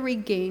trying to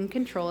regain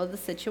control of the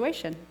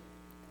situation.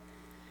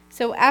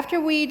 So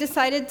after we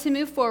decided to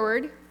move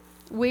forward,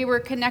 we were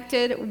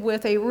connected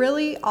with a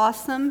really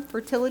awesome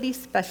fertility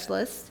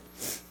specialist.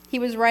 He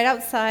was right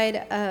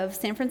outside of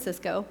San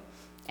Francisco,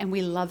 and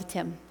we loved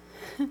him.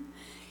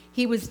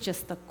 He was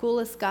just the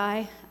coolest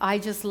guy. I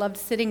just loved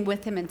sitting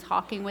with him and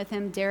talking with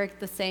him. Derek,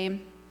 the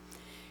same.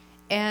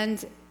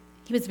 And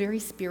he was very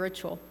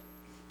spiritual.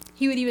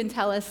 He would even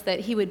tell us that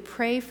he would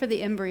pray for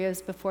the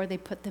embryos before they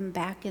put them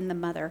back in the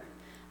mother.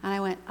 And I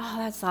went, oh,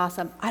 that's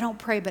awesome. I don't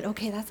pray, but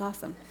okay, that's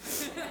awesome.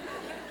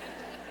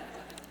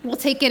 We'll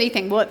take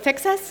anything. Will it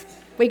fix us?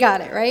 We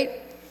got it, right?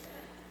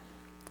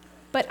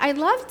 But I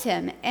loved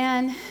him,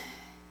 and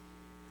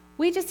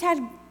we just had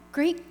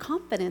great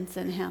confidence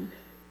in him.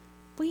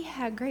 We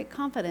had great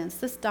confidence.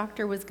 This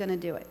doctor was going to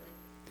do it.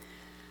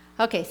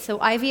 Okay, so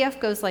IVF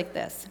goes like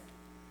this.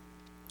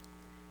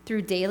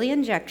 Through daily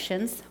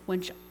injections,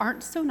 which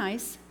aren't so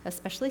nice,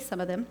 especially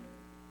some of them,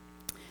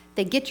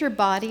 they get your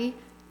body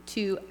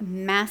to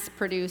mass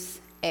produce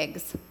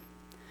eggs.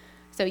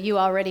 So you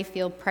already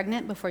feel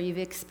pregnant before you've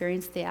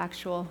experienced the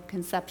actual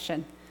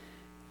conception.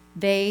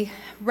 They,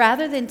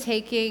 rather than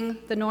taking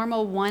the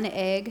normal 1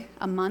 egg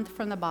a month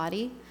from the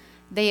body,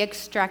 they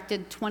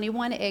extracted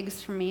 21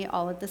 eggs from me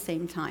all at the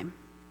same time.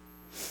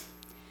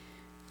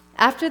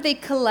 After they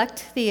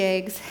collect the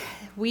eggs,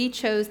 we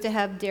chose to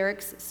have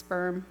Derek's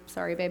sperm,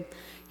 sorry babe,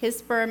 his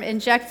sperm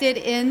injected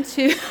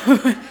into,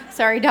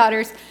 sorry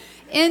daughters,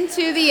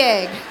 into the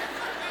egg.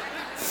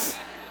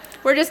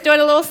 We're just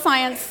doing a little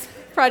science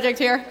project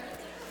here.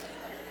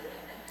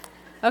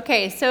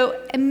 Okay,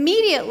 so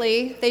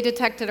immediately they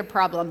detected a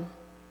problem.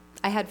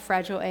 I had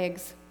fragile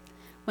eggs.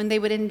 When they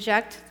would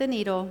inject the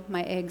needle,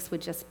 my eggs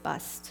would just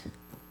bust,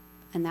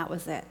 and that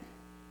was it.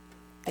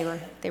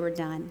 They were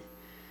done.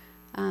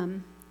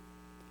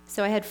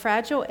 So I had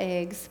fragile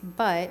eggs,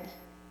 but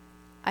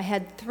I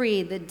had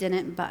 3 that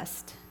didn't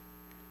bust.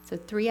 So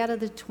 3 out of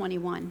the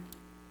 21.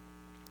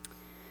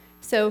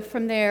 So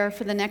from there,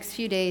 for the next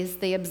few days,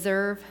 they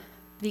observe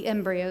the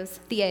embryos,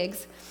 the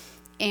eggs,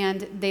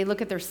 and they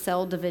look at their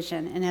cell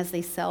division. And as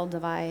they cell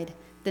divide,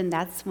 then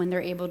that's when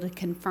they're able to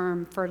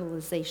confirm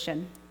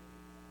fertilization.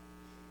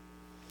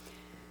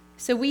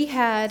 So we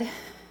had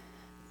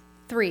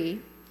 3.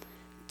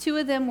 2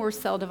 of them were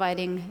cell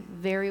dividing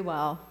very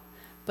well,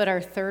 but our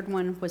 3rd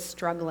one was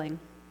struggling.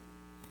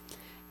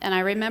 And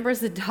I remember as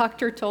the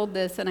doctor told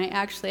this, and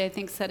I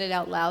think said it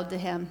out loud to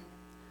him.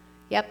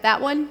 Yep, that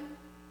one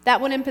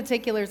in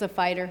particular is a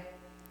fighter.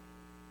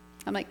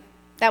 I'm like,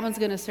 that one's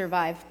going to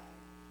survive.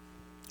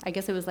 I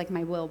guess it was like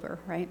my Wilbur,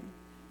 right?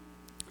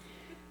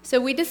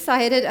 So we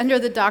decided, under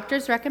the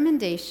doctor's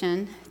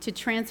recommendation, to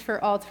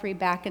transfer all 3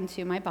 back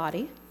into my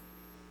body.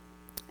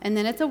 And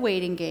then it's a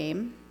waiting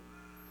game.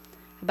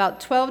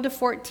 About 12 to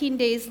 14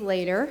 days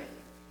later,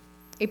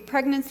 a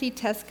pregnancy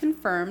test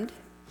confirmed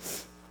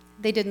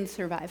they didn't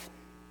survive,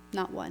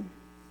 not one.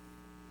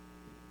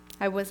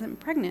 I wasn't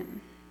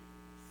pregnant.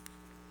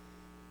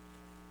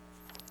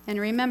 And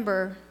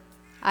remember,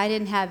 I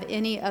didn't have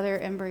any other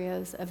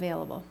embryos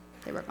available.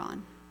 They were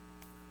gone.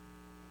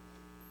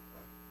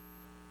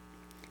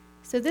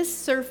 So this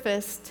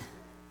surfaced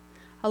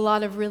a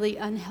lot of really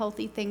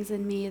unhealthy things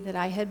in me that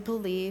I had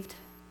believed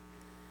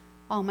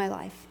all my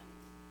life.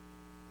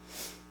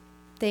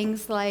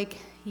 Things like,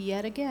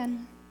 yet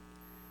again,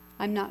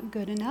 I'm not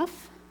good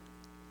enough.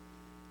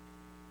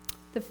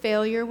 The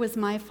failure was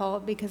my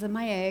fault because of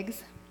my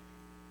eggs.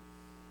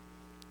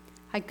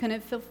 I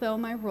couldn't fulfill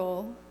my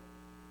role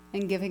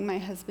in giving my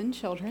husband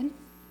children.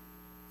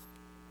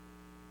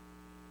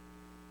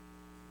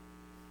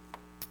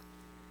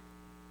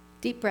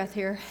 Deep breath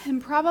here.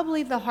 And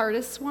probably the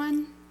hardest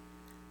one,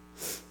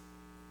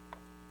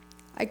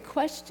 I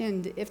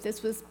questioned if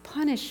this was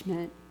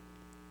punishment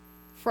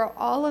for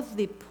all of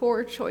the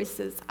poor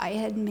choices I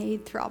had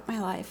made throughout my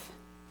life.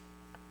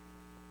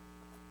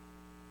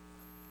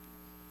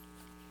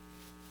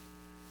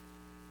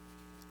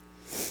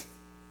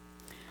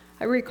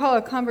 I recall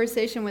a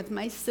conversation with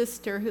my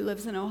sister who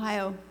lives in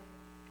Ohio.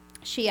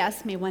 She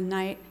asked me one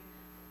night,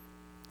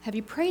 "Have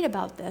you prayed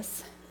about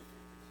this?"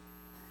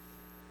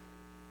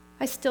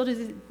 I still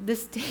to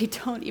this day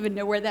don't even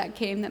know where that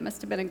came. That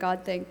must have been a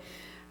God thing.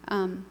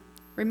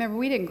 Remember,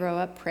 we didn't grow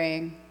up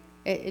praying.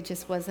 It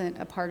just wasn't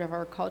a part of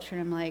our culture.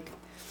 And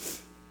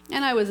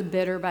I was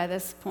bitter by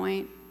this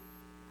point.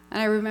 And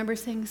I remember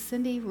saying,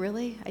 "Cindy,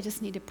 really? I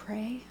just need to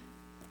pray?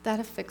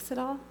 That'll fix it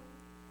all?"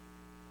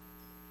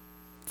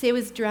 See, I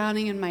was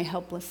drowning in my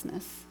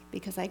helplessness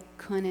because I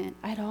couldn't.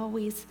 I'd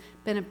always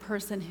been a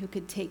person who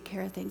could take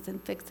care of things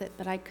and fix it,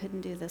 but I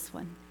couldn't do this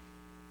one.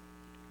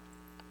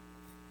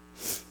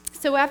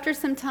 So after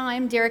some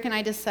time, Derek and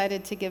I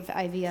decided to give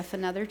IVF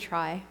another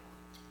try.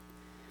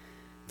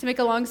 To make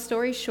a long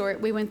story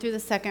short, we went through the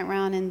second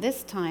round, and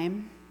this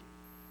time,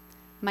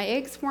 my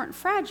eggs weren't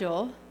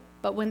fragile,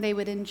 but when they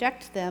would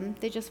inject them,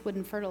 they just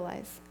wouldn't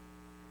fertilize.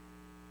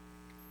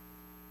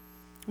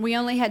 We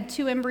only had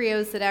 2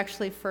 embryos that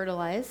actually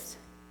fertilized,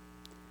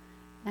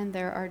 and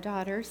they're our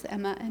daughters,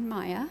 Emma and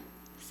Maya,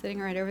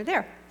 sitting right over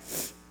there.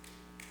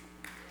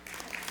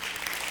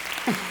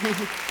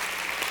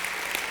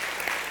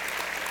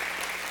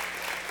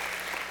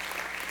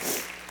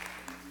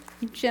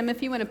 Jim,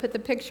 if you want to put the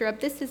picture up,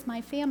 this is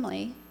my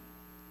family.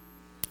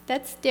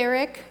 That's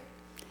Derek,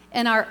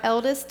 and our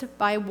eldest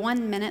by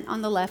 1 minute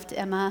on the left,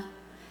 Emma,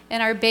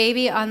 and our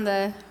baby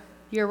on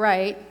your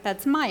right,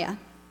 that's Maya.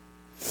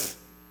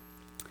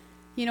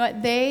 You know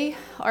what? They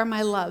are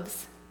my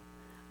loves,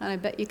 and I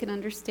bet you can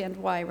understand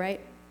why,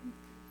 right?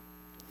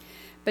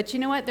 But you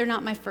know what? They're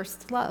not my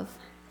first love.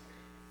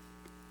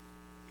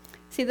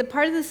 See, the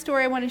part of the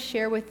story I want to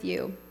share with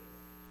you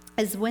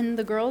is when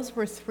the girls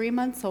were 3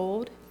 months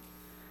old,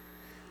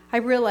 I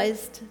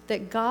realized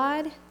that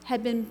God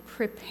had been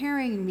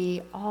preparing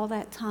me all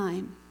that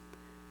time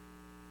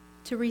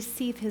to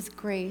receive His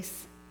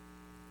grace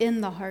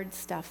in the hard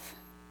stuff.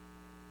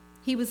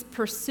 He was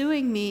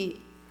pursuing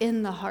me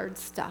in the hard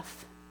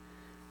stuff.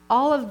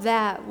 All of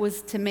that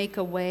was to make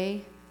a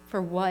way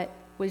for what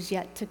was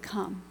yet to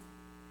come.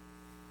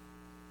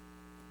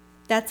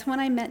 That's when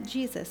I met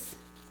Jesus,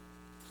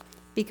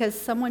 because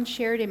someone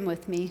shared Him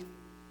with me,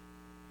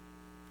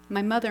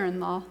 my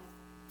mother-in-law,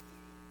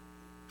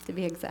 to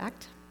be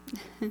exact.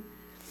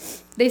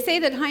 They say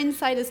that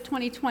hindsight is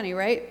 20/20,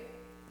 right?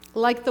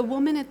 Like the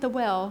woman at the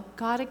well,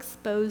 God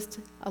exposed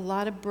a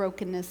lot of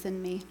brokenness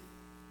in me.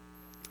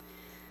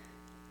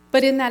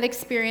 But in that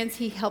experience,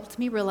 He helped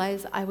me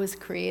realize I was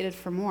created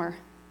for more.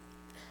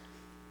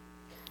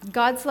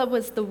 God's love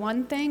was the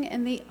one thing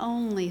and the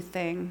only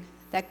thing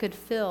that could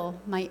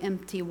fill my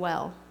empty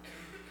well.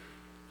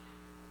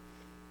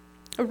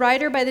 A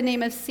writer by the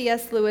name of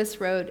C.S.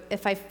 Lewis wrote,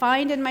 "If I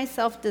find in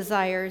myself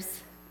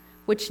desires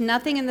which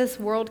nothing in this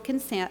world can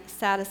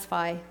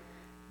satisfy,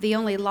 the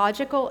only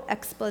logical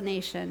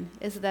explanation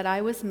is that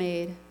I was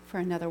made for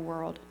another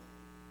world."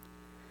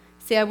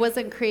 See, I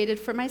wasn't created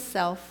for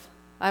myself.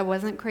 I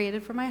wasn't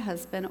created for my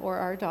husband or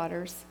our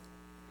daughters.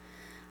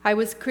 I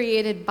was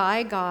created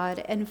by God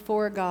and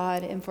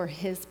for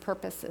His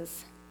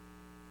purposes.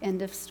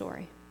 End of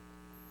story.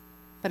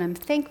 But I'm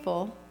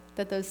thankful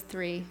that those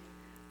 3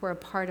 were a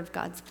part of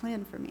God's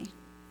plan for me.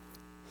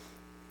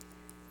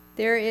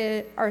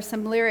 There are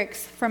some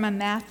lyrics from a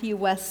Matthew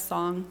West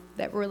song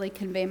that really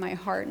convey my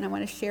heart, and I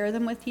want to share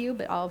them with you,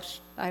 but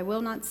I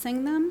will not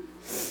sing them.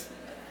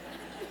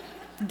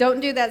 Don't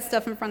do that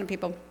stuff in front of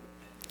people.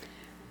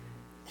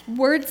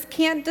 Words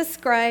can't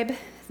describe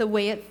the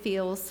way it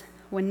feels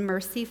when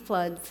mercy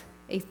floods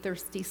a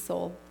thirsty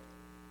soul.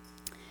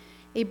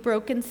 A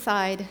broken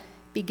side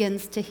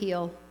begins to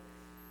heal,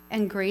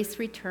 and grace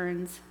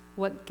returns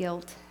what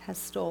guilt has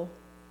stole.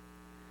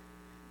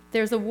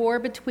 There's a war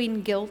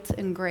between guilt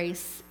and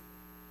grace,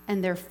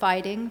 and they're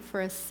fighting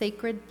for a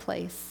sacred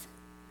place.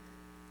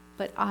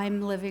 But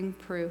I'm living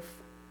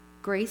proof.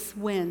 Grace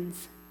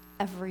wins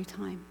every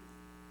time.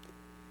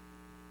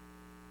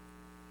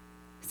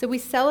 So we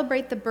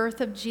celebrate the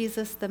birth of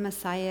Jesus, the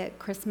Messiah, at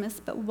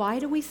Christmas, but why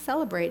do we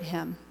celebrate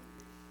Him?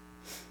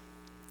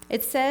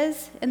 It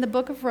says in the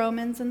book of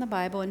Romans in the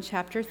Bible in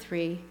chapter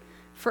 3,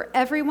 "For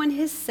everyone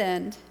has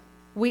sinned,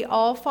 we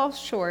all fall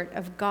short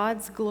of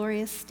God's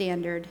glorious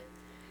standard.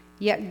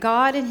 Yet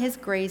God in His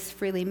grace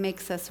freely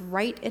makes us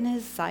right in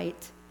His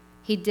sight.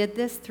 He did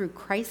this through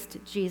Christ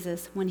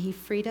Jesus when He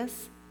freed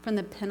us from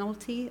the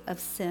penalty of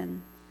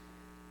sin."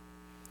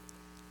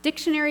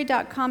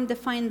 Dictionary.com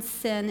defines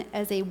sin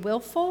as a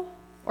willful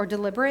or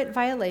deliberate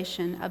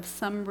violation of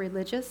some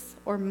religious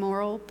or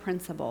moral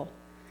principle.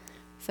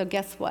 So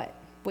guess what?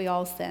 We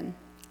all sin.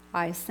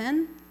 I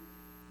sin,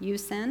 you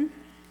sin,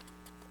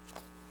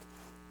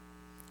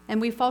 and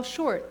we fall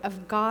short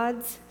of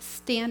God's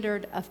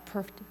standard of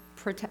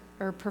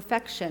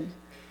perfection.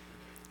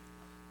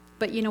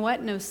 But you know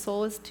what? No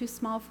soul is too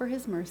small for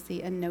his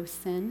mercy, and no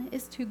sin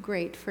is too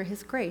great for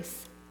his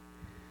grace.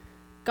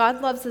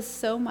 God loves us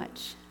so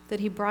much that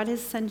he brought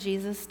his son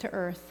Jesus to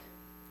earth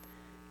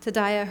to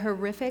die a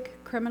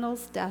horrific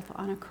criminal's death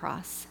on a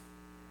cross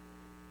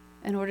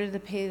in order to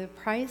pay the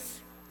price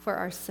for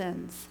our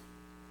sins.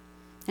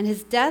 And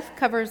his death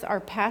covers our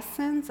past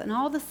sins and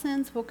all the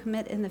sins we'll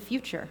commit in the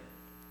future.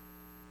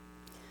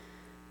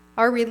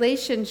 Our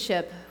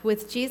relationship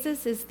with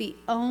Jesus is the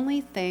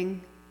only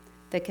thing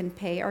that can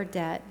pay our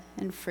debt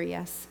and free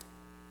us.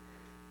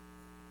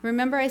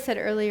 Remember I said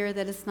earlier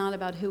that it's not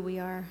about who we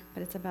are,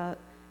 but it's about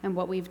and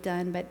what we've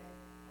done, but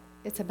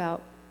it's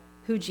about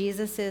who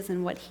Jesus is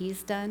and what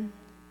he's done.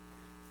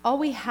 All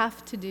we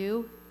have to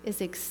do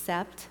is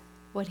accept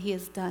what he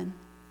has done.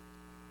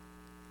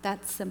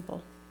 That's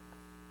simple.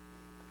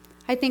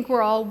 I think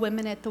we're all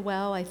women at the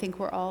well. I think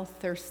we're all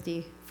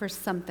thirsty for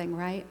something,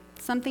 right?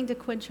 Something to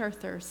quench our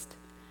thirst.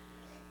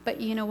 But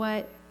you know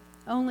what?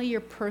 Only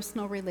your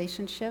personal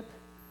relationship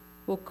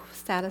will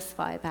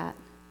satisfy that.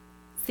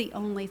 It's the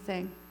only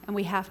thing. And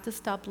we have to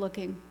stop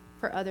looking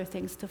for other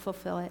things to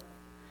fulfill it.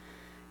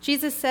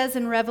 Jesus says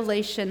in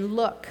Revelation,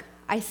 "Look,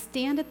 I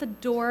stand at the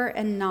door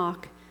and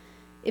knock.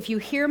 If you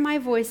hear my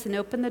voice and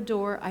open the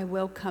door, I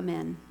will come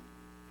in."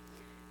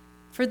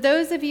 For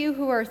those of you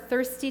who are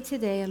thirsty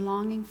today and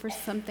longing for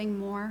something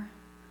more,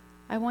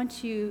 I want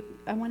to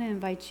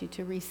invite you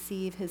to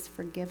receive his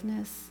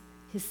forgiveness,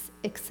 his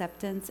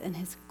acceptance, and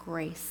his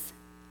grace.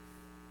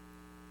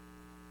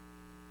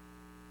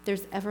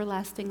 There's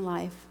everlasting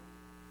life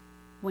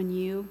when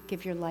you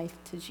give your life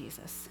to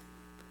Jesus.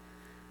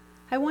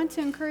 I want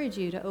to encourage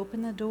you to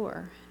open the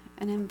door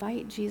and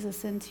invite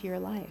Jesus into your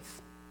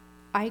life.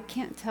 I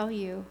can't tell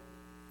you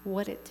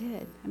what it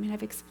did. I mean,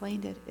 I've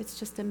explained it. It's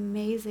just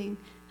amazing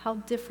how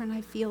different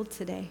I feel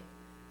today.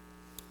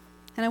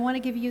 And I want to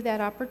give you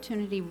that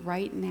opportunity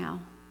right now.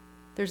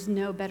 There's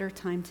no better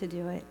time to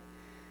do it.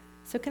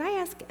 So could I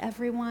ask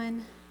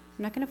everyone,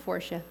 I'm not going to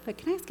force you, but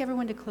can I ask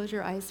everyone to close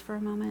your eyes for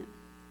a moment?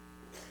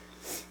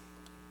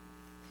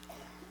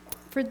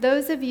 For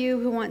those of you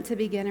who want to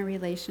begin a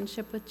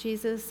relationship with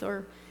Jesus,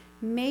 or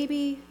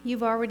maybe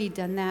you've already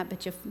done that,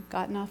 but you've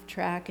gotten off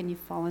track and you've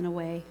fallen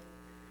away,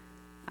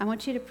 I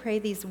want you to pray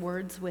these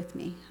words with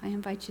me. I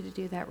invite you to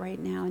do that right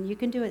now, and you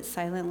can do it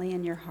silently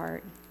in your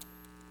heart.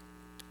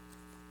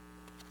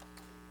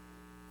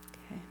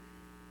 Okay.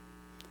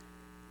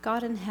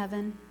 God in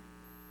heaven,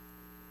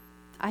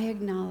 I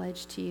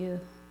acknowledge to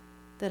you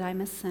that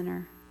I'm a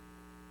sinner,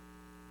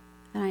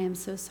 and I am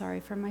so sorry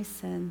for my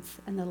sins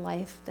and the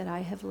life that I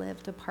have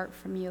lived apart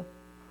from you.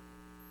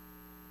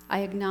 I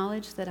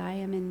acknowledge that I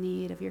am in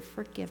need of your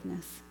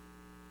forgiveness.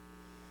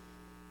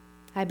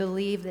 I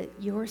believe that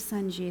your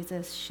son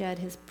Jesus shed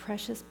his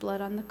precious blood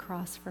on the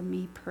cross for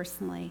me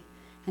personally,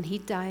 and he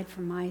died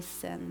for my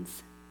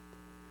sins.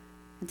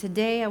 And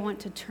today I want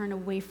to turn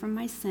away from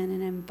my sin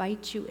and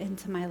invite you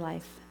into my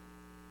life.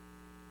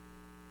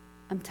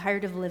 I'm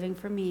tired of living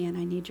for me, and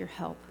I need your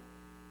help.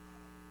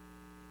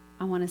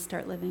 I want to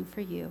start living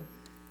for you.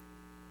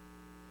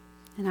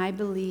 And I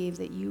believe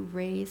that you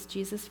raised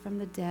Jesus from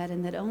the dead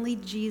and that only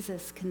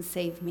Jesus can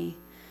save me.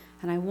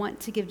 And I want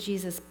to give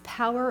Jesus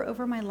power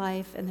over my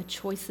life and the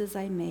choices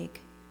I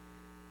make.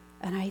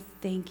 And I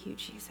thank you,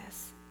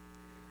 Jesus.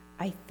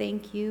 I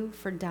thank you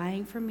for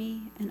dying for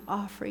me and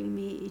offering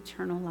me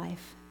eternal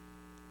life.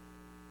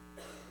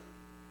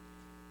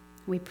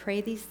 We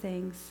pray these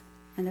things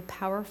in the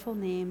powerful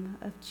name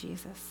of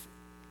Jesus,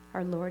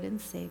 our Lord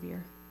and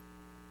Savior.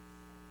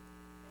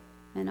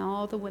 And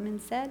all the women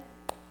said,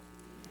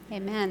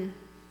 amen.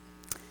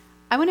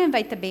 I want to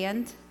invite the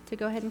band to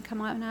go ahead and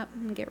come on up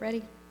and get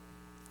ready.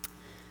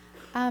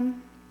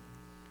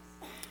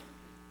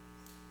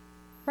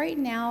 Right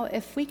now,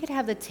 if we could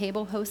have the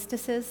table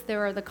hostesses,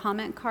 there are the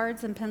comment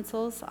cards and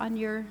pencils on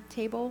your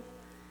table.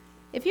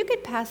 If you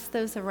could pass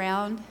those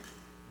around.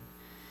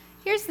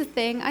 Here's the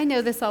thing. I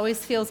know this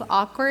always feels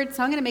awkward,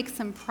 so I'm going to make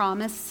some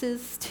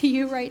promises to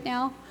you right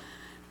now.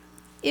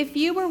 If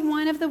you were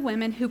one of the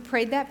women who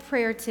prayed that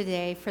prayer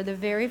today for the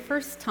very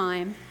first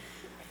time,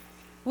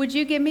 would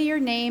you give me your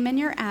name and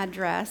your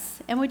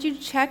address, and would you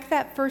check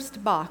that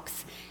first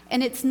box?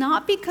 And it's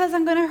not because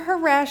I'm going to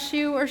harass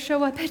you or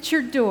show up at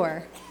your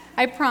door.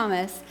 I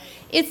promise.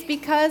 It's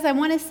because I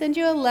want to send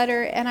you a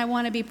letter and I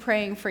want to be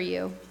praying for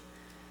you.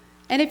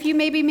 And if you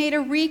maybe made a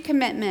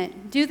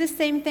recommitment, do the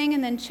same thing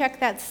and then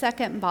check that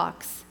second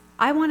box.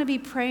 I want to be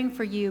praying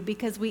for you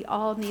because we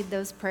all need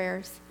those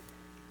prayers.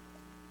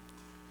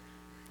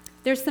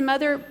 There's some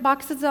other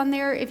boxes on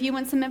there if you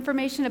want some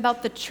information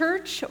about the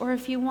church or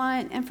if you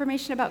want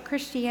information about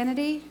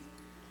Christianity.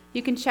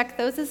 You can check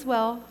those as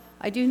well.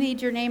 I do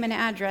need your name and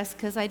address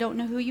because I don't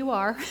know who you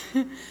are.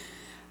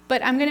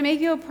 But I'm going to make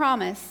you a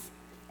promise.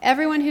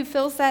 Everyone who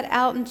fills that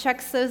out and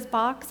checks those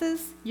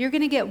boxes, you're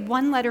going to get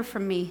one letter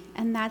from me,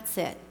 and that's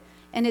it.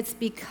 And it's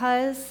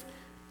because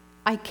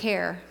I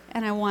care,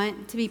 and I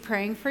want to be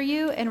praying for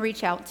you and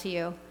reach out to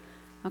you,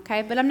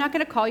 okay? But I'm not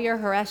going to call you or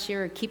harass you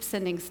or keep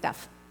sending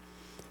stuff.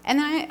 And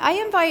I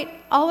invite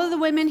all of the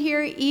women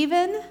here,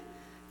 even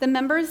the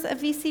members of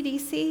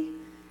VCDC,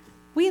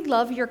 we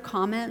love your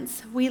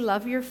comments. We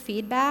love your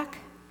feedback.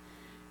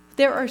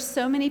 There are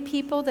so many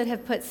people that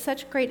have put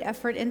such great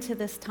effort into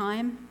this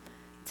time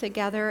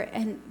together,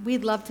 and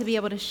we'd love to be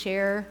able to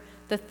share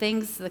the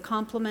things, the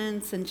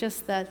compliments, and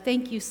just the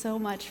thank you so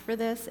much for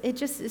this. It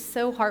just is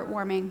so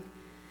heartwarming.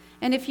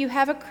 And if you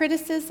have a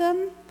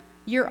criticism,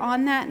 you're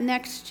on that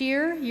next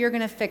year, you're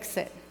going to fix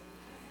it.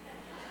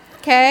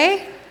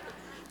 Okay?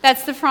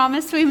 That's the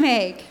promise we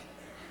make.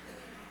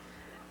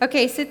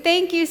 Okay, so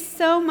thank you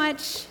so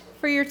much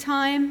for your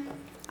time.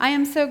 I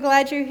am so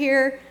glad you're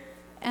here,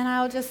 and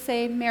I'll just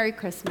say Merry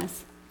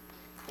Christmas.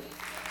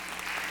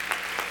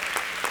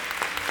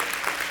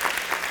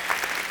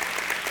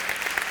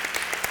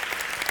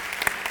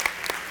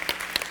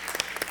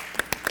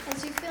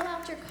 As you fill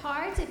out your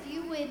cards, if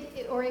you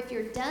would, or if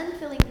you're done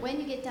filling, when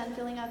you get done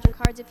filling out your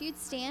cards, if you'd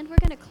stand, we're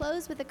going to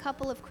close with a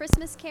couple of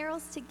Christmas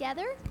carols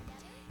together,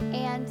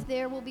 and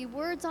there will be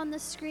words on the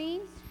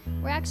screen.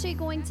 We're actually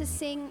going to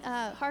sing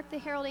Hark the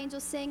Herald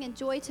Angels Sing and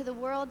Joy to the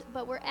World,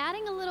 but we're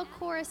adding a little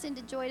chorus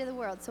into Joy to the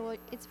World, so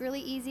it's really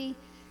easy.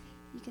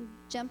 You can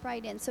jump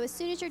right in. So as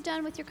soon as you're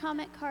done with your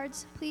comment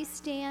cards, please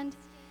stand.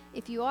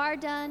 If you are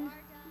done,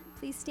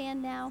 please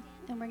stand now,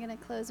 and we're going to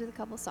close with a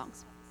couple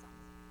songs.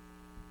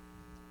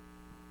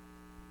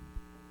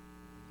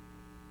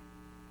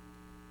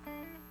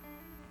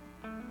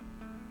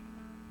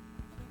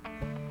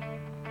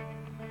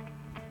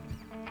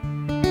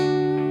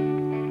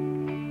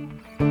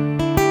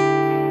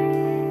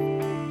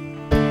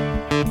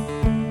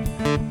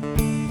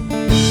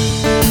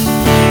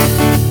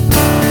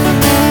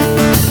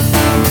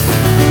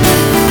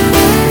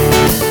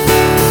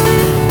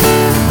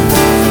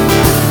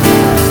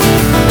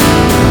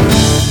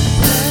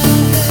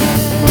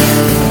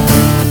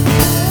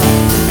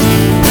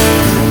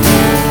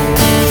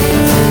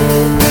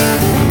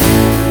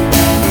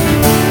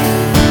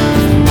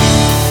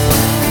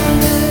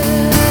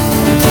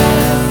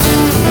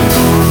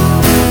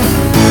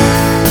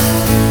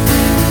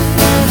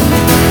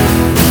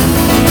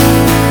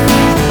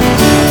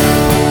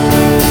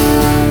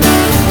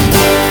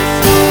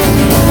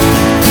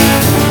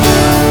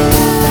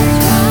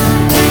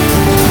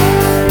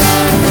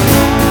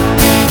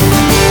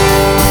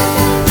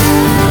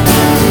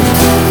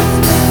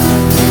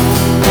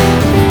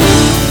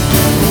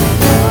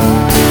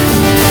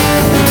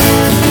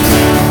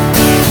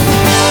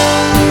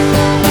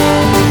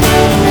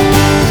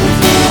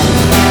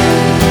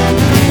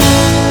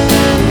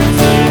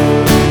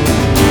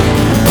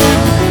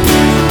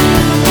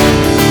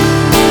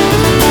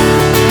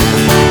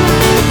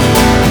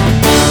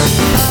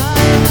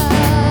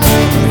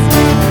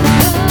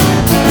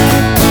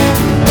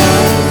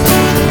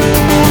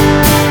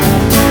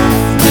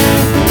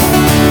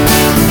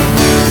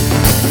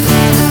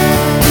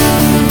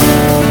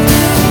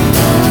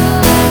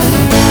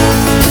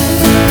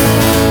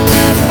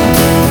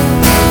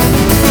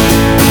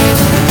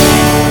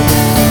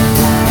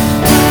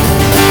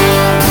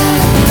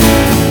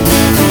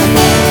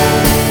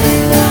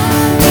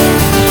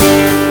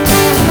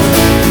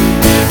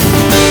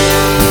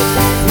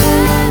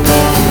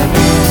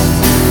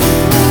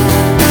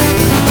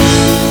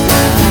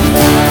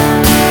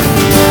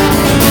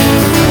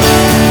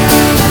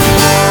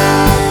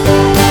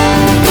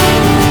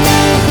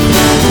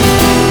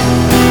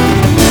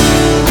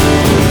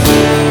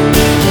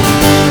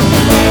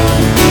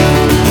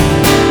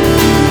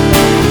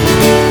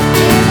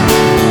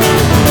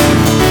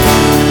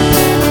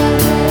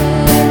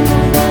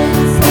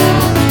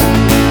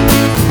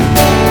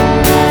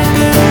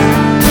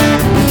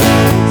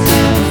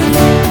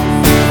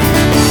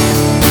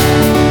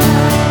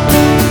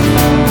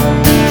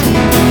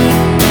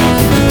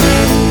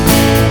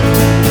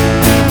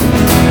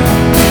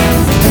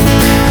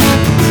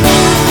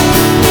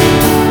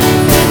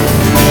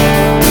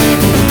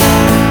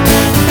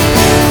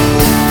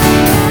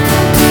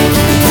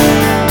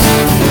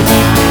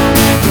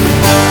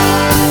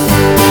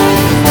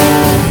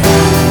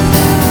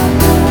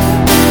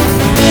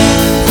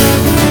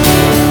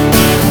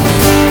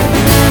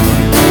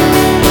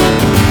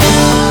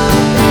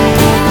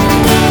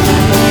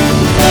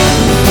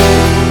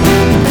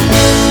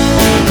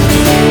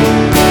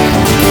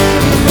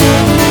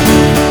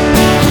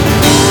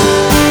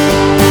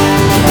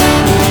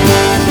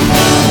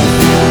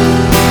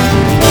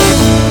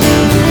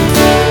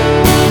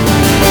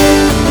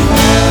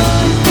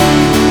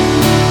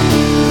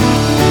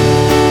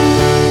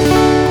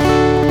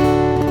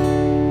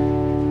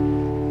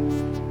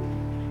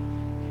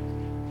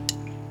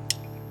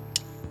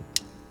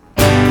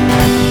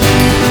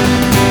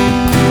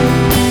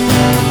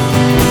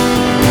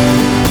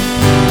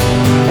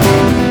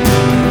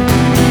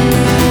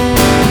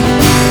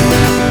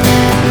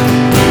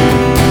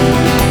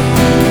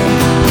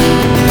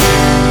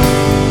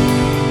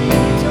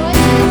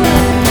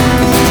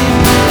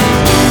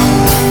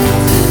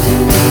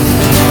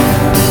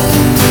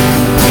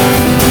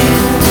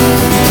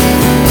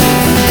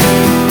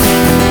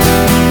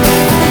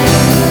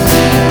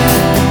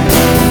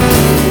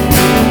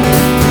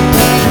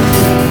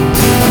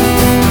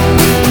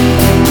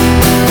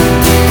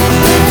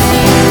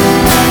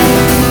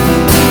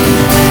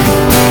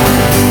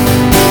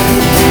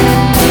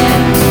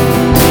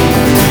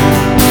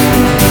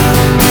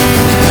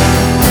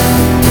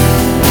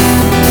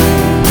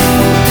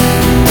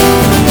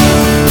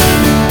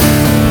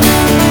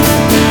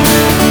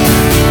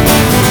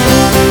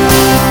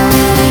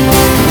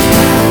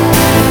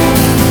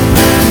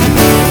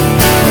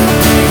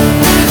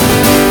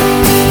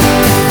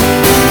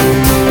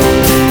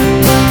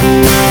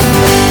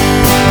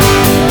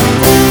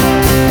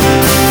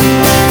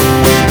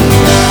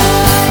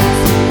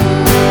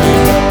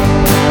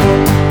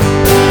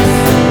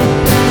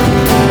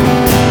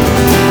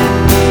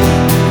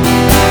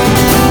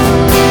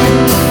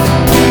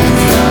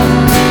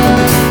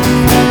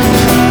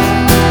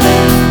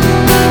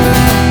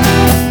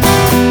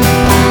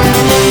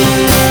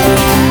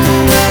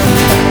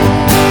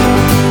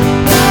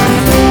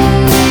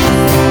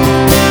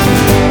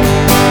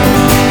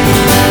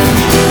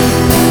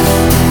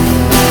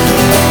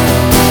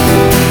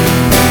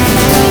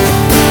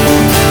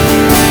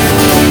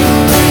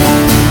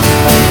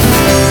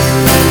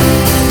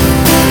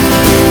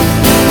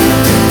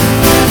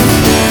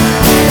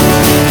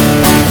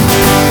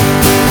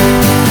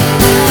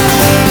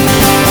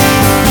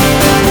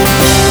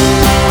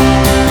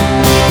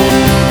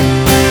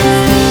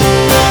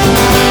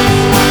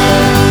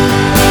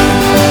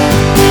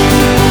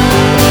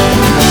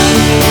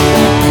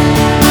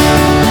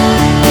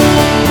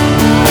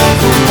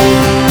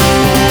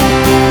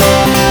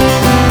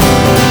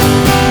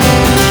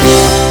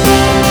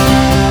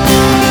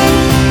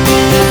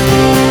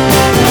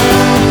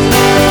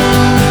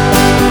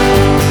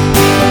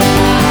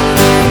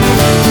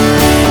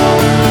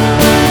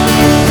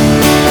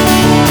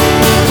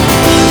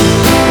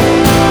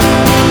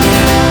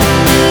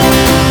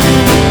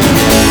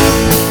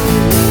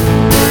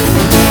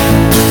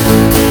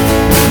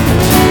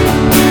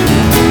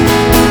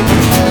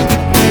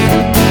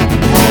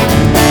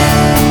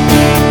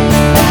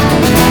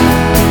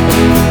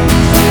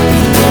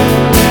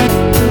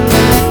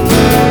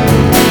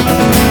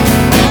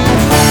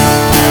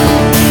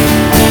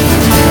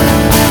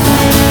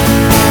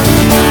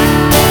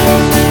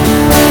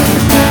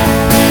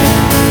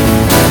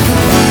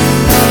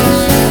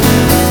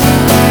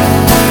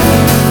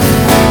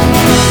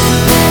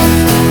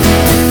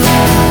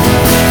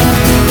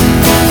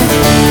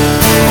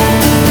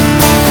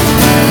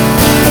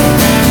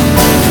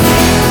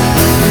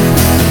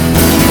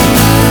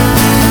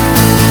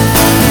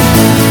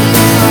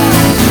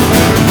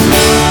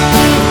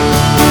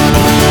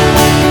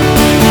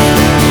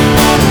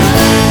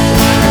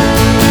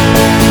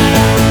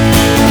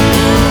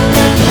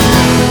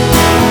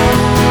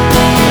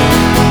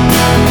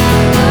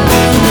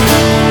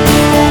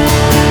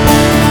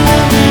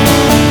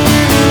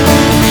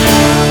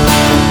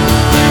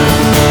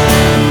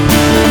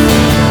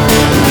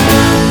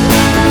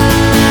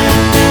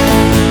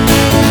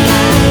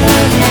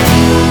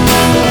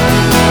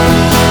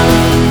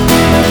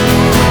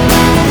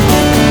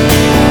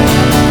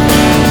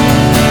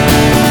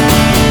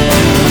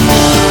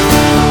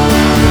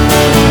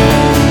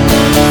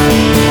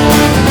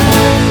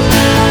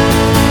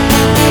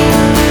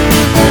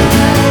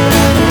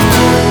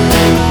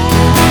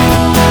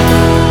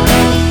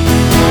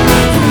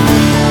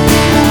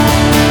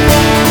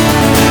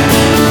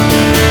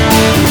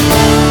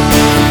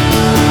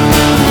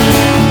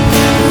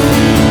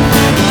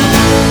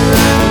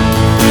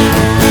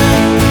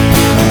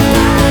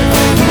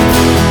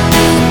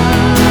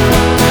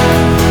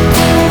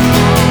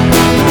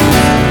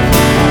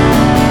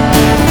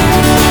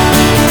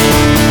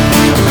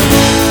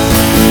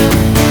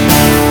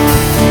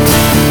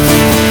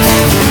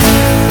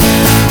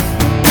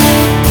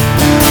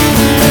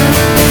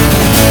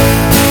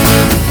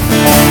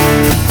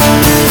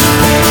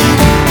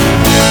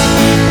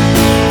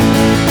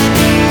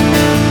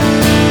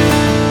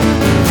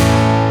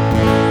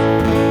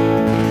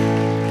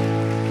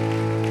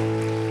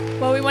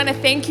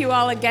 you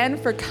all again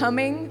for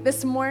coming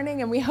this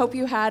morning, and we hope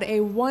you had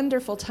a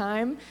wonderful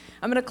time.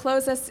 I'm going to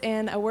close us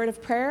in a word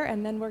of prayer,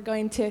 and then we're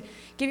going to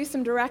give you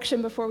some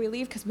direction before we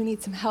leave because we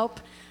need some help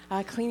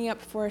cleaning up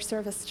before our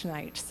service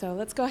tonight. So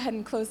let's go ahead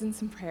and close in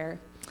some prayer.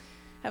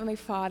 Heavenly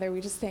Father,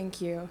 we just thank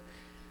you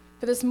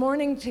for this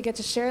morning to get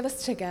to share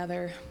this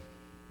together.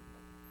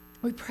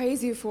 We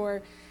praise you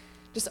for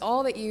just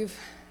all that you've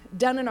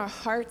done in our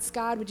hearts,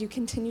 God. Would you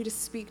continue to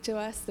speak to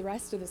us the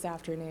rest of this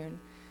afternoon?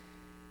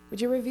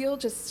 Would you reveal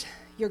just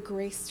your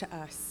grace to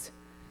us,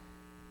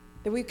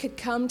 that we could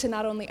come to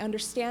not only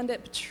understand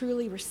it, but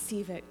truly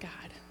receive it, God.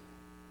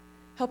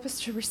 Help us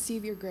to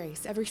receive your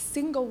grace. Every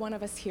single one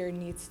of us here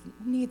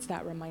needs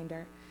that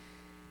reminder.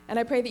 And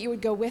I pray that you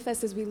would go with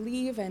us as we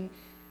leave, and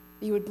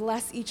that you would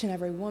bless each and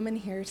every woman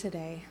here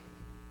today.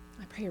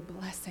 I pray your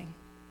blessing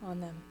on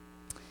them.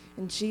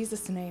 In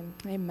Jesus' name,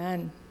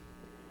 amen.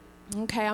 Okay.